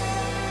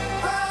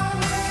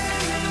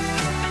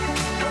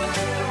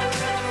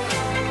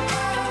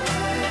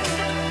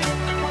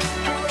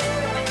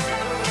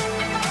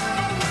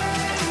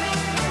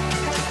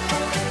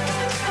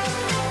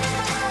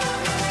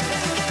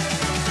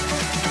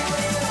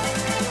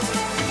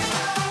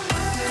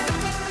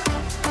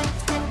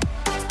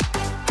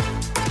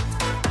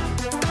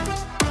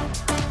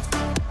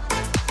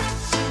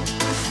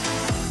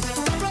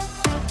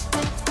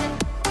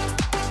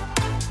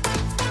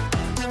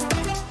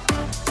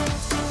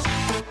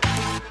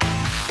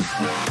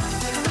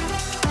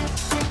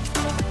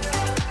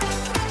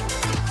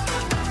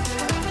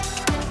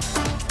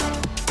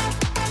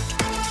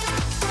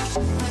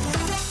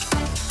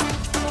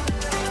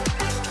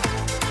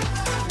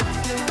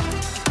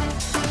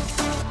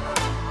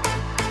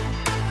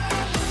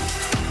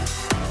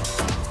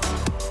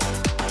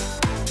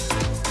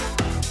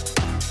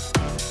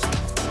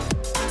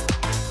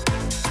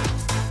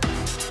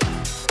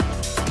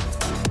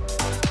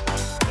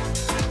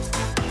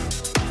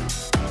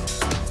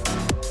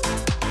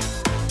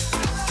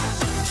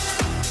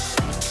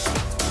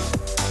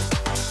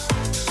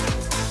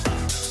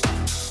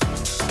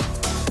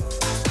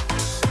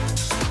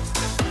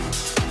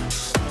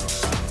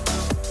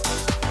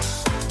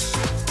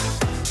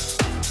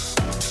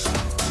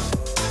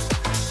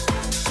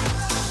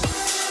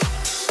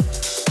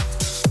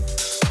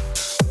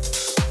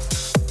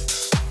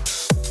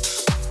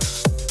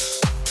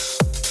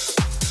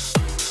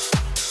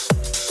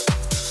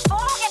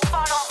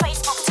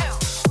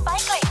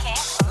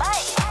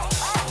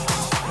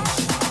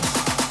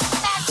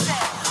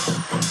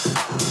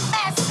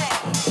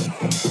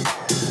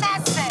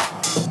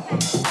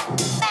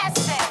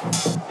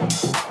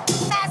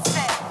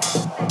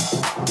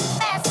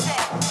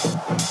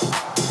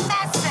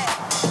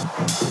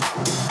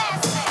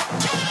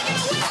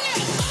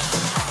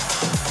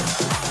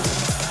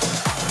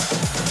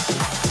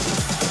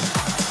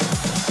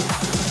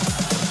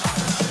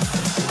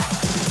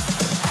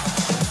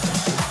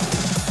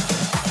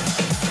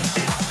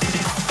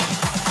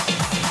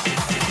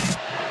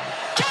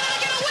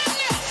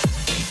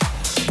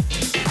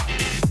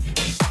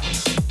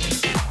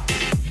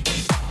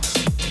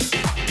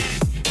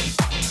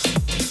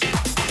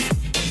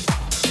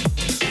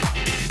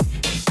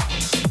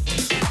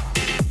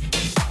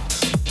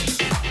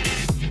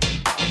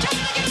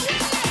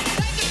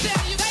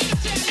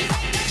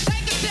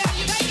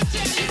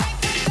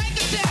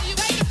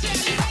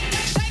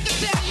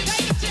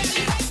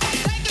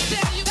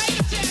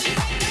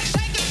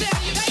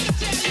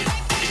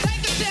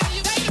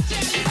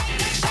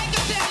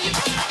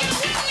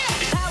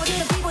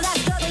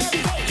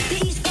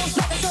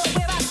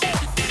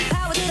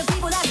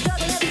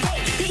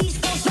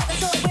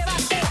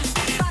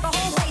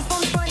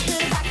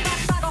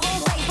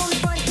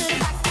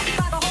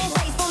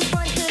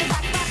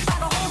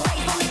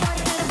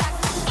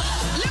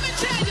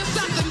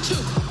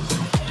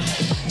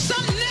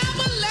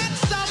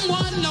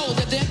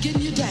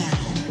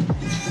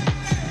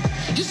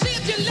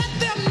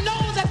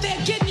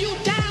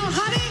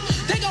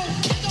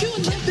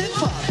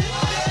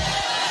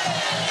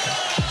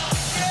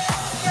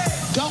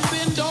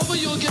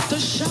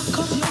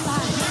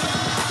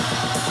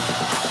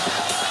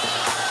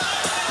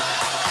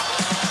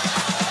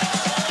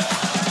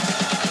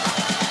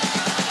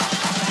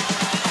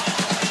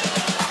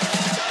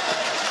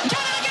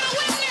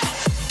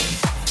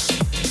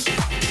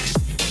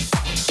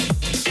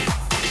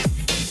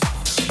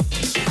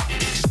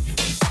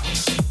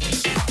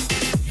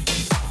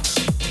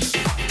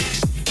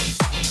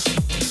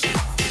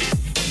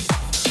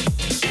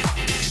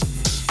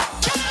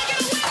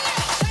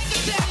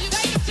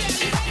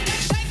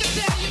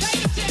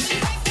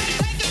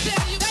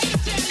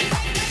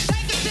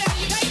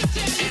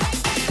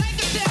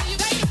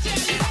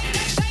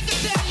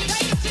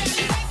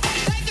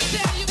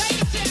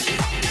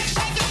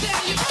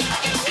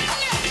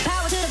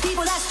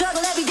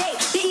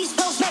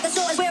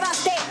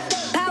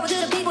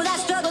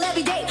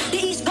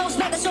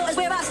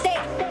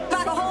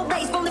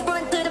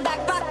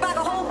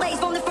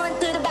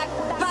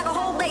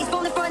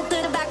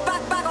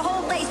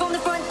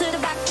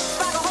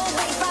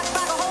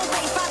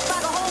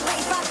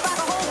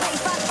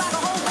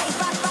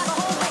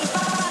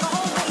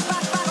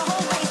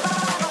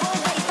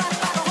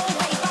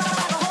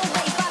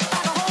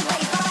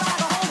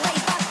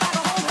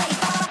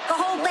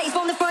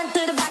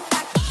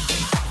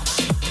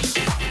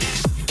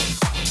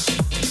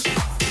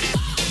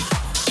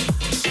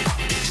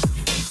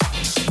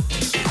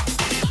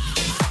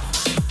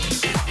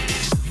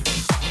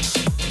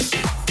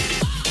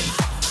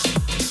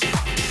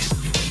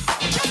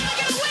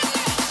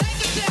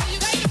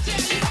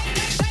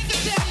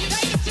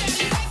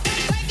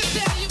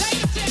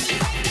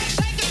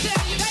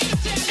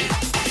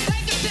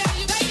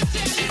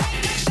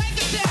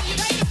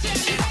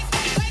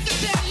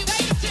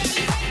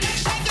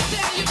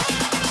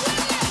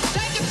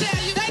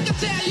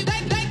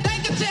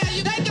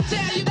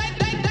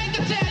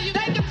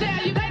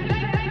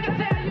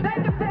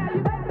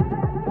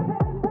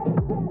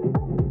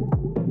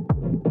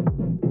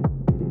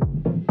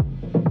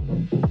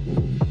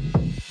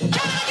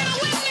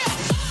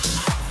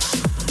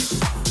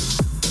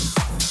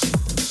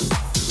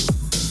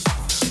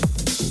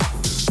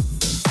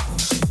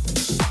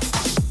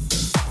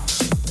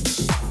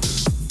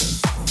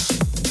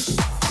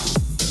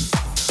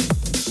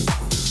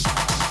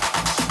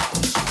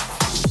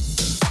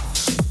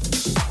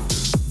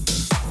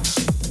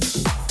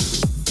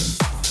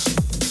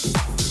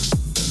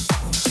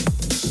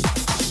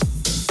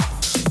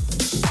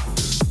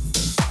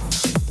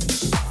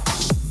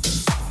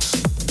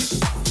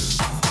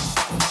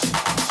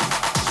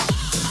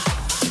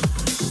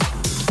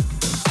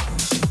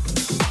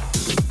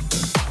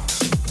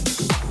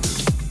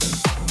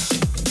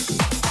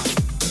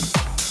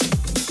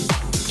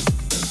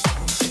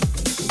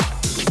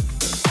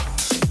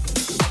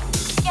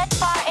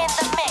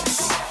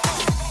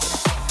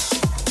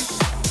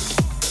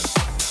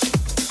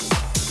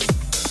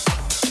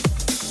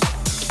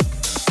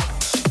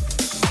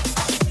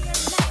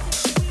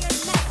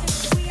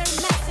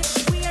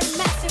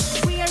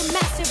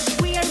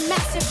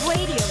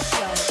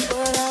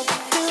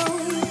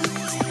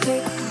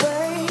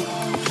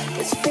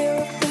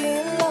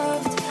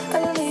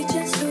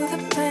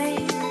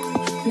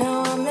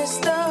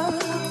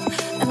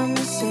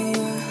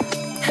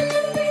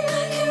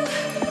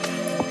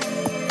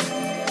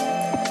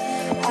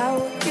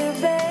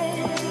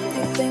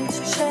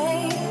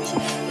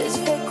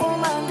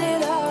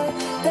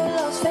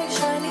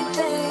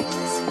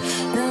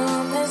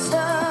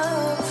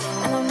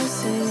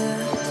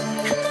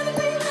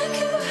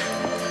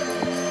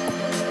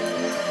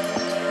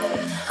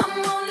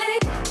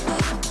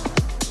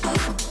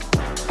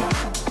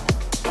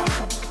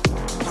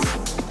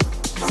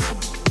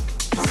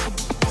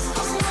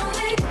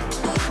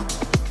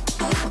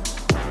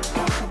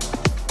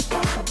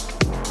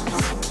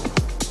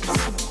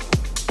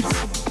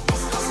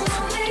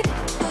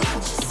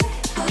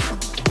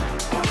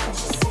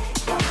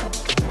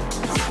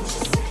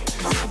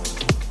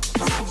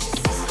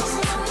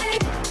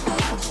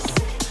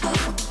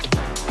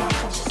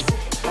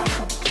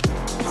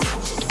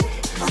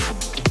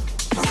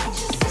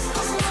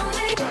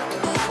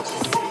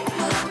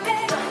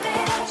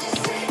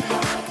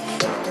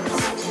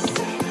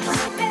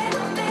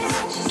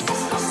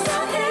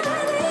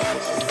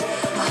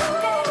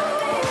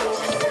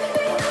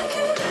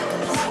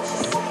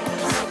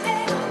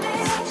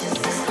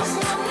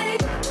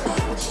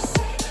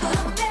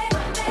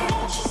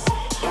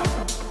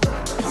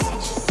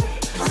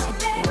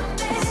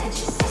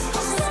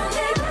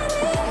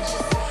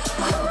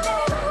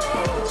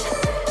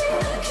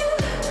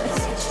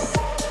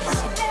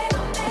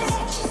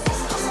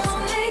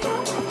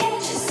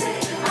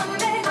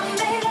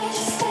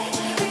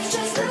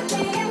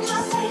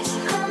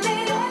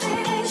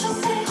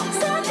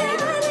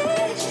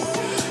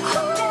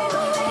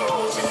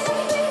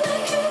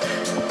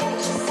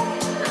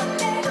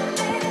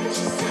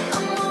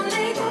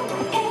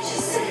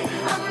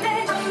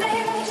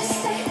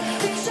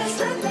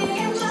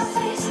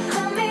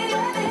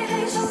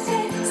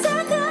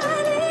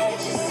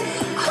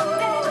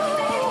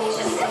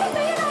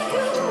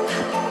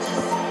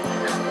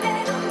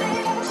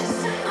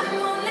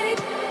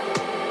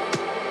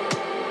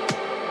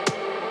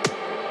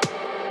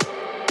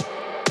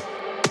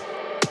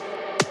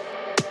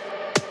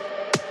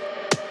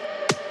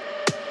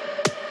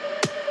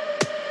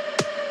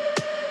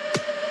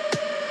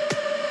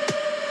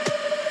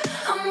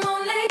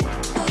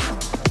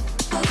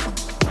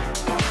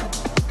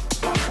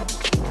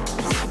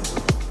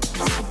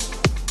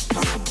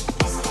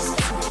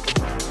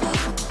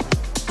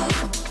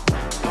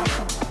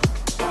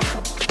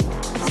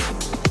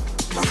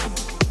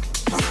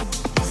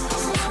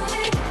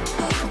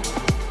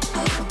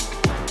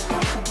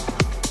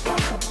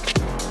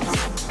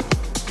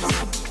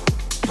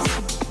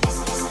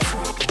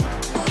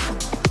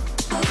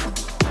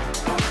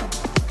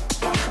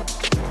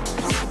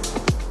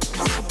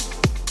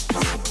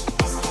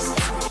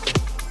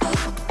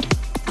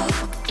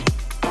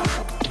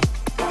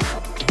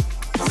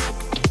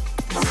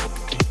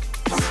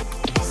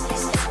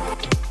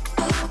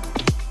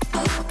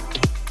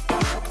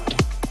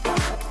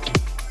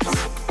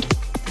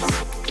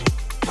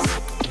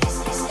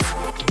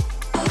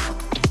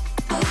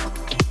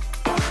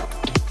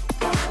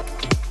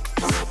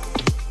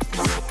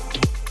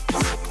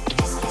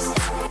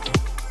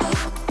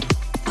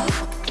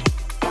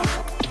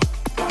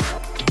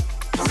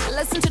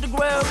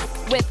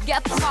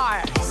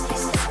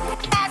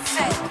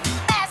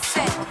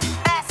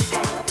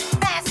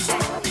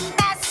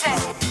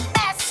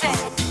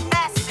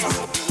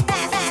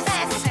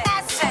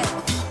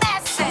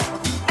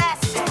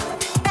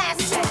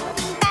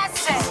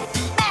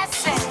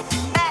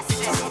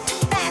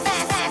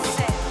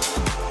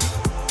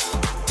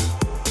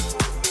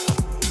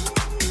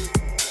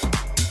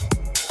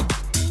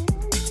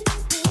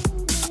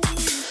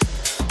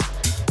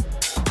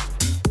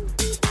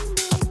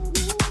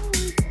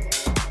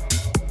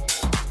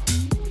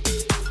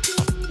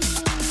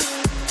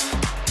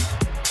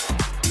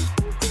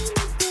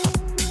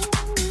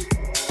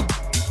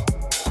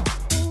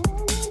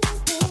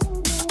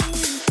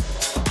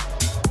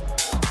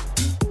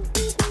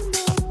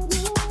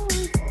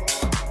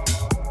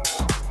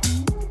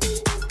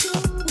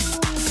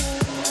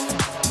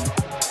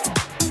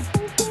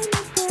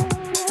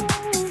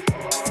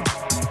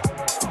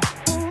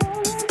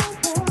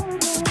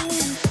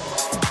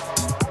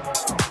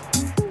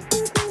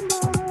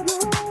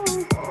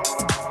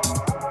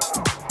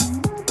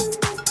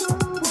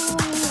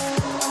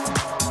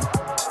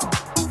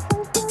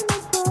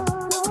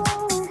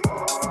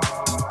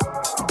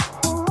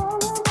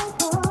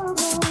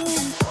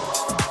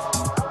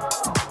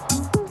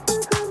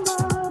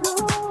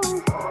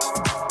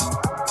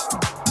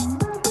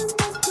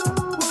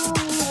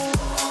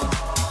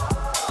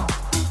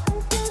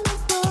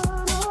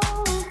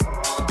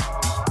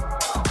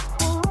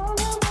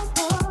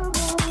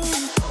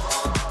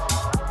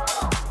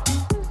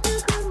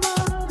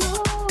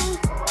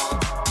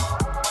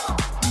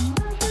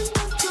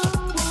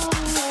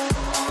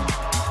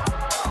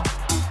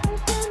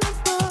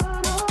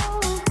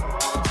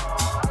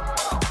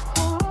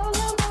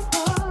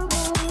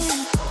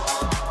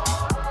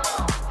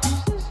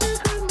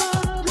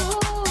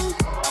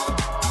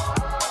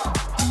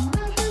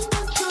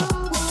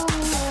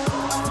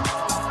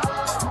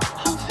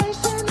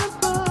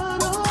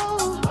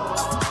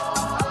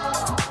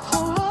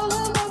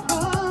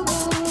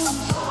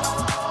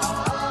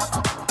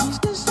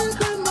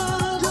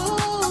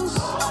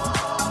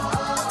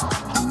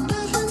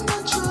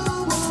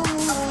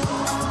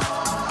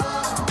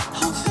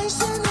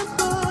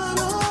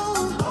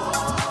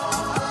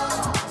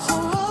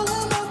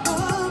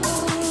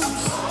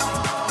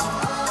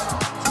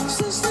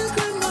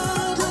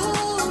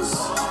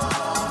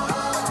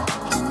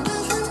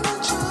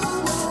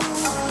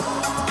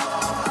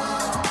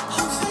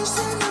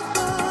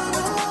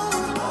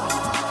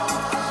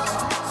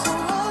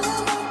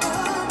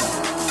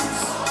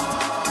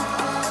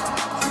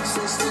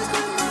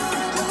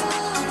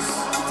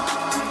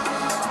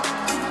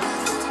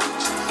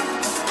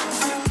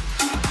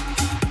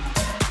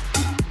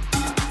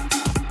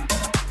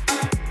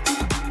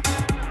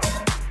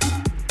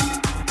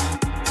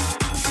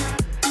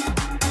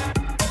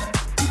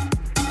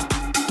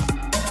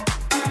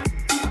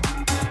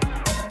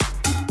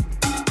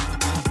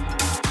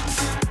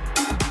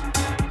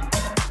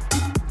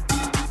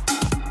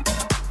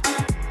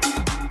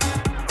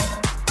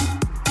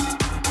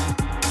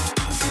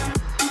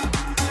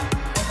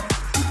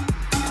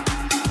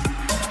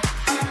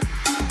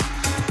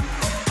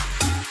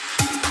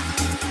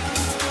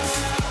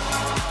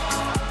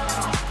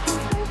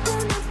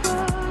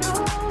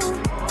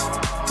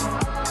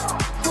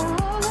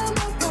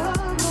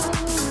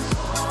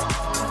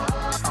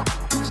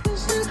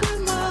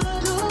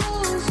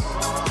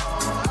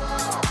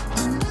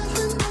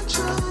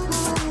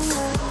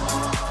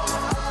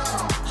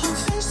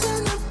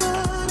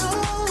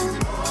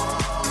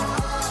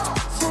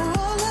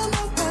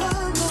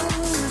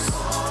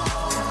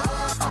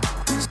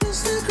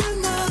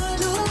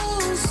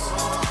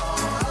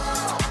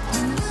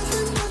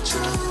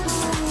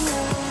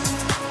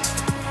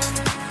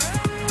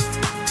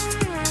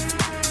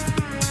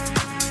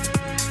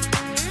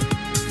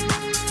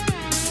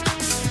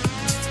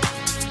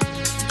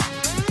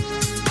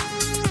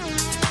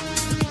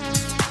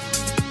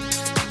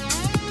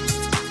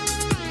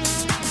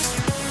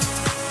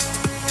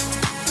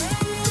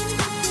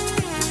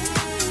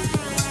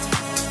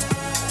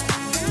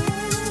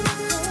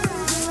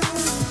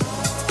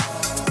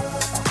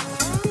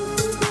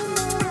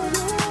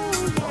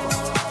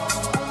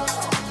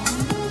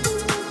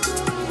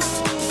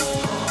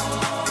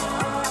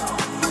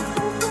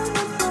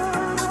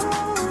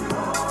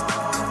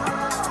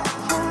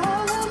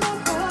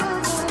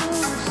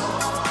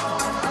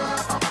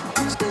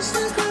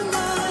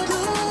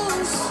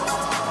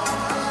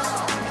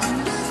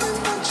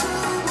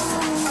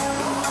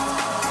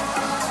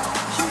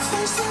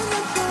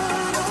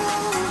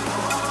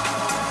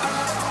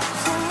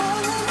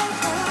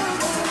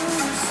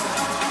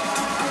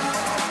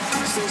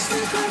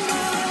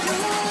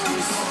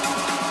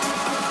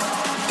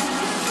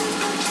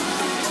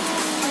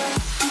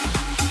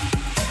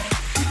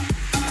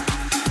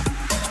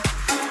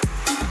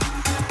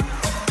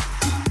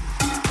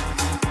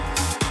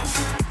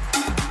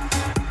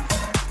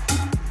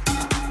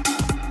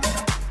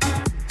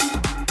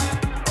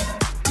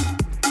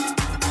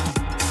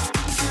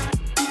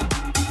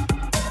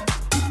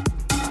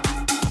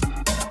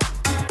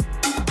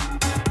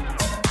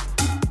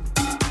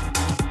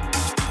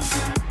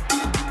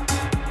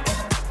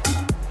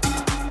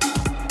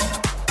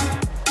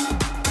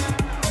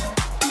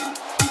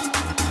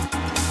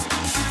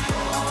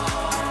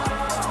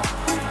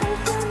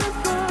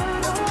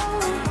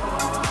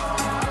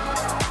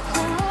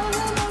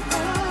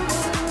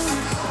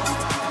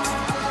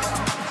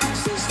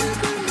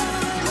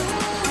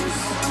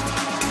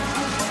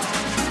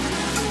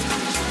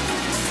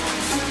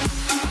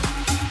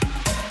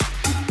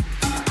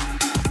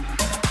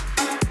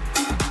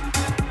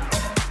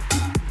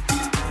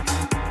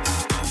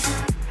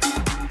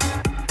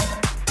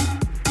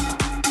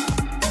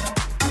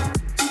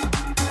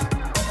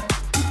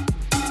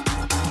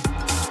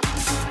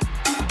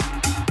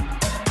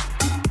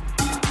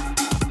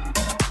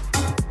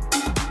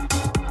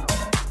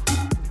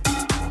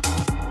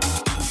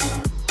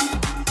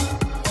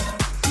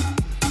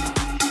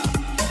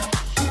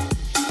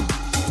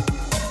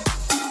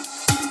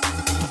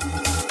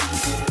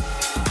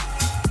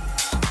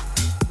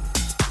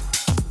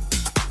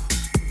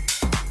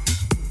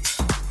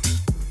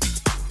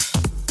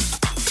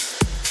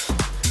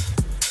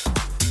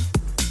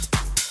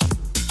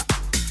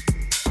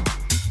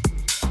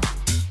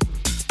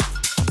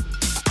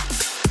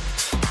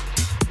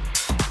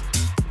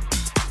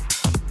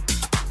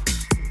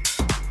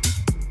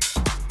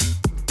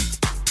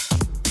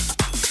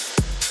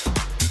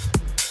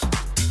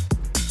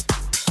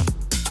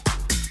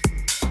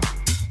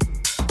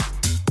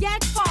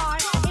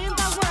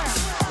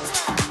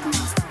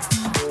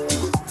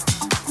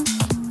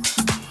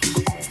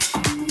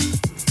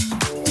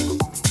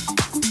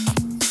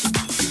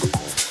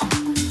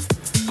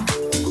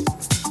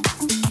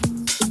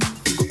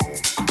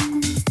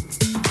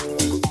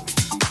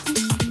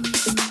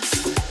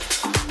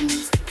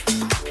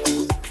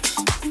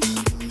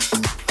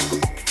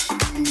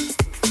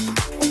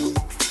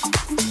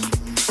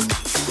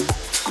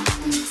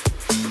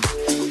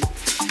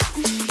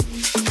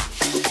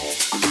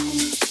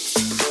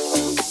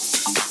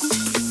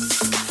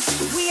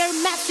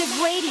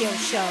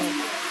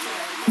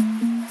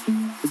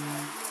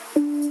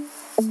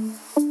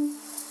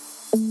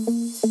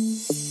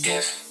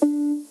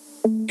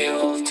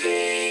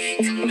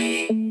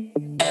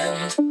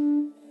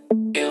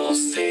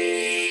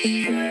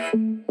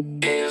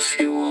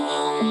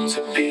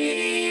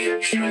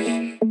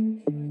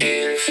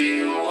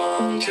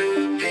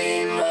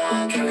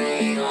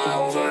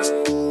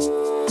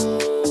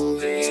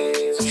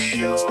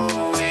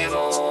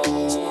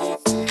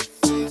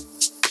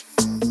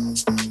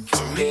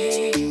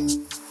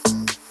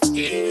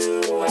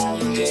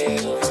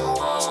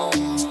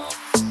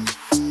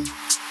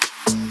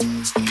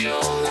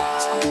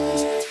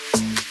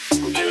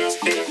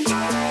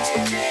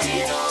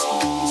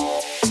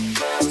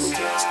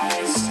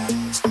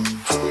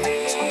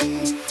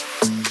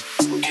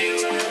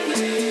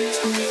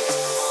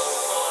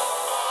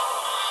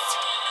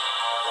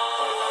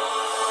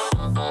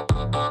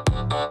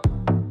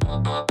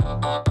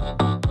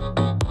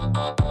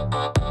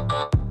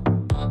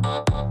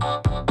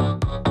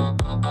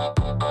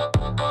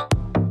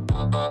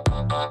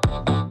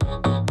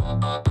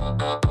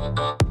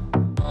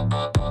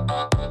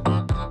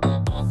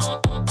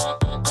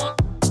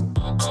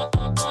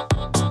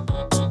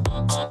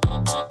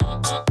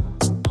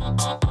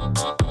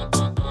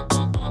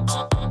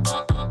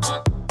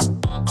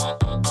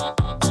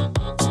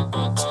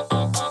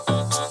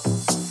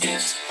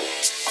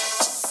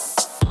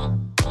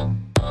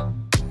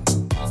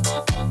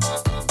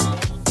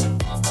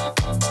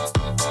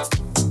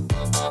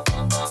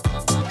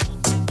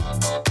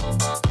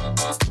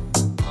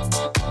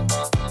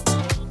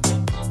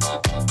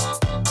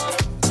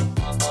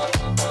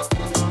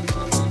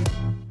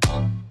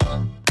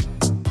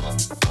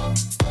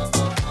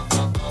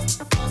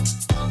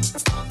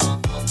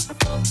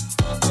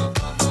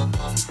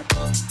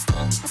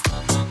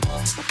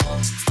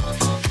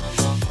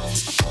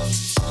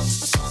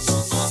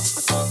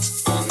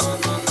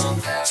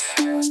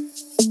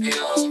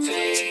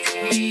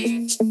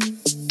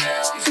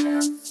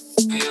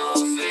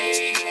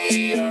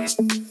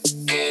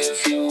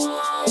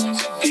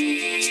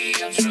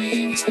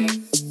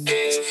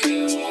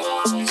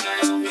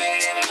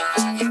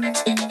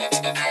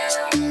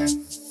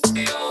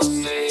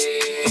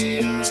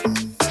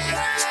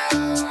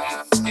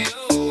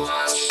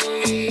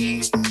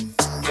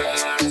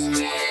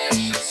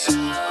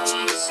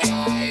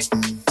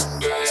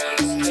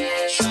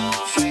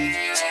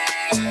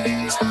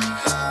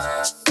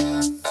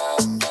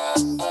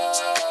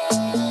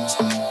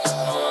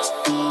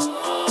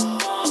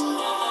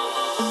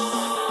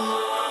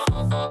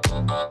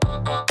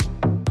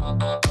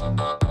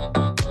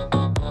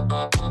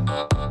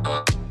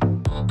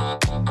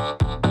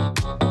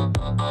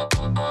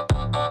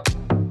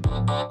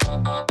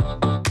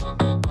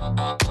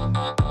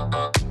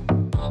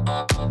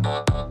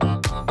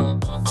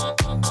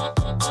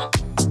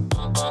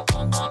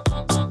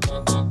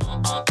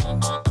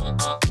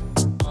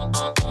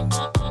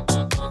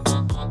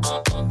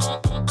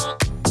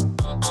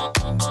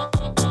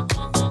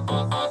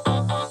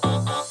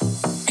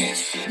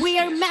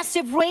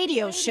 Massive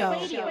Radio Show.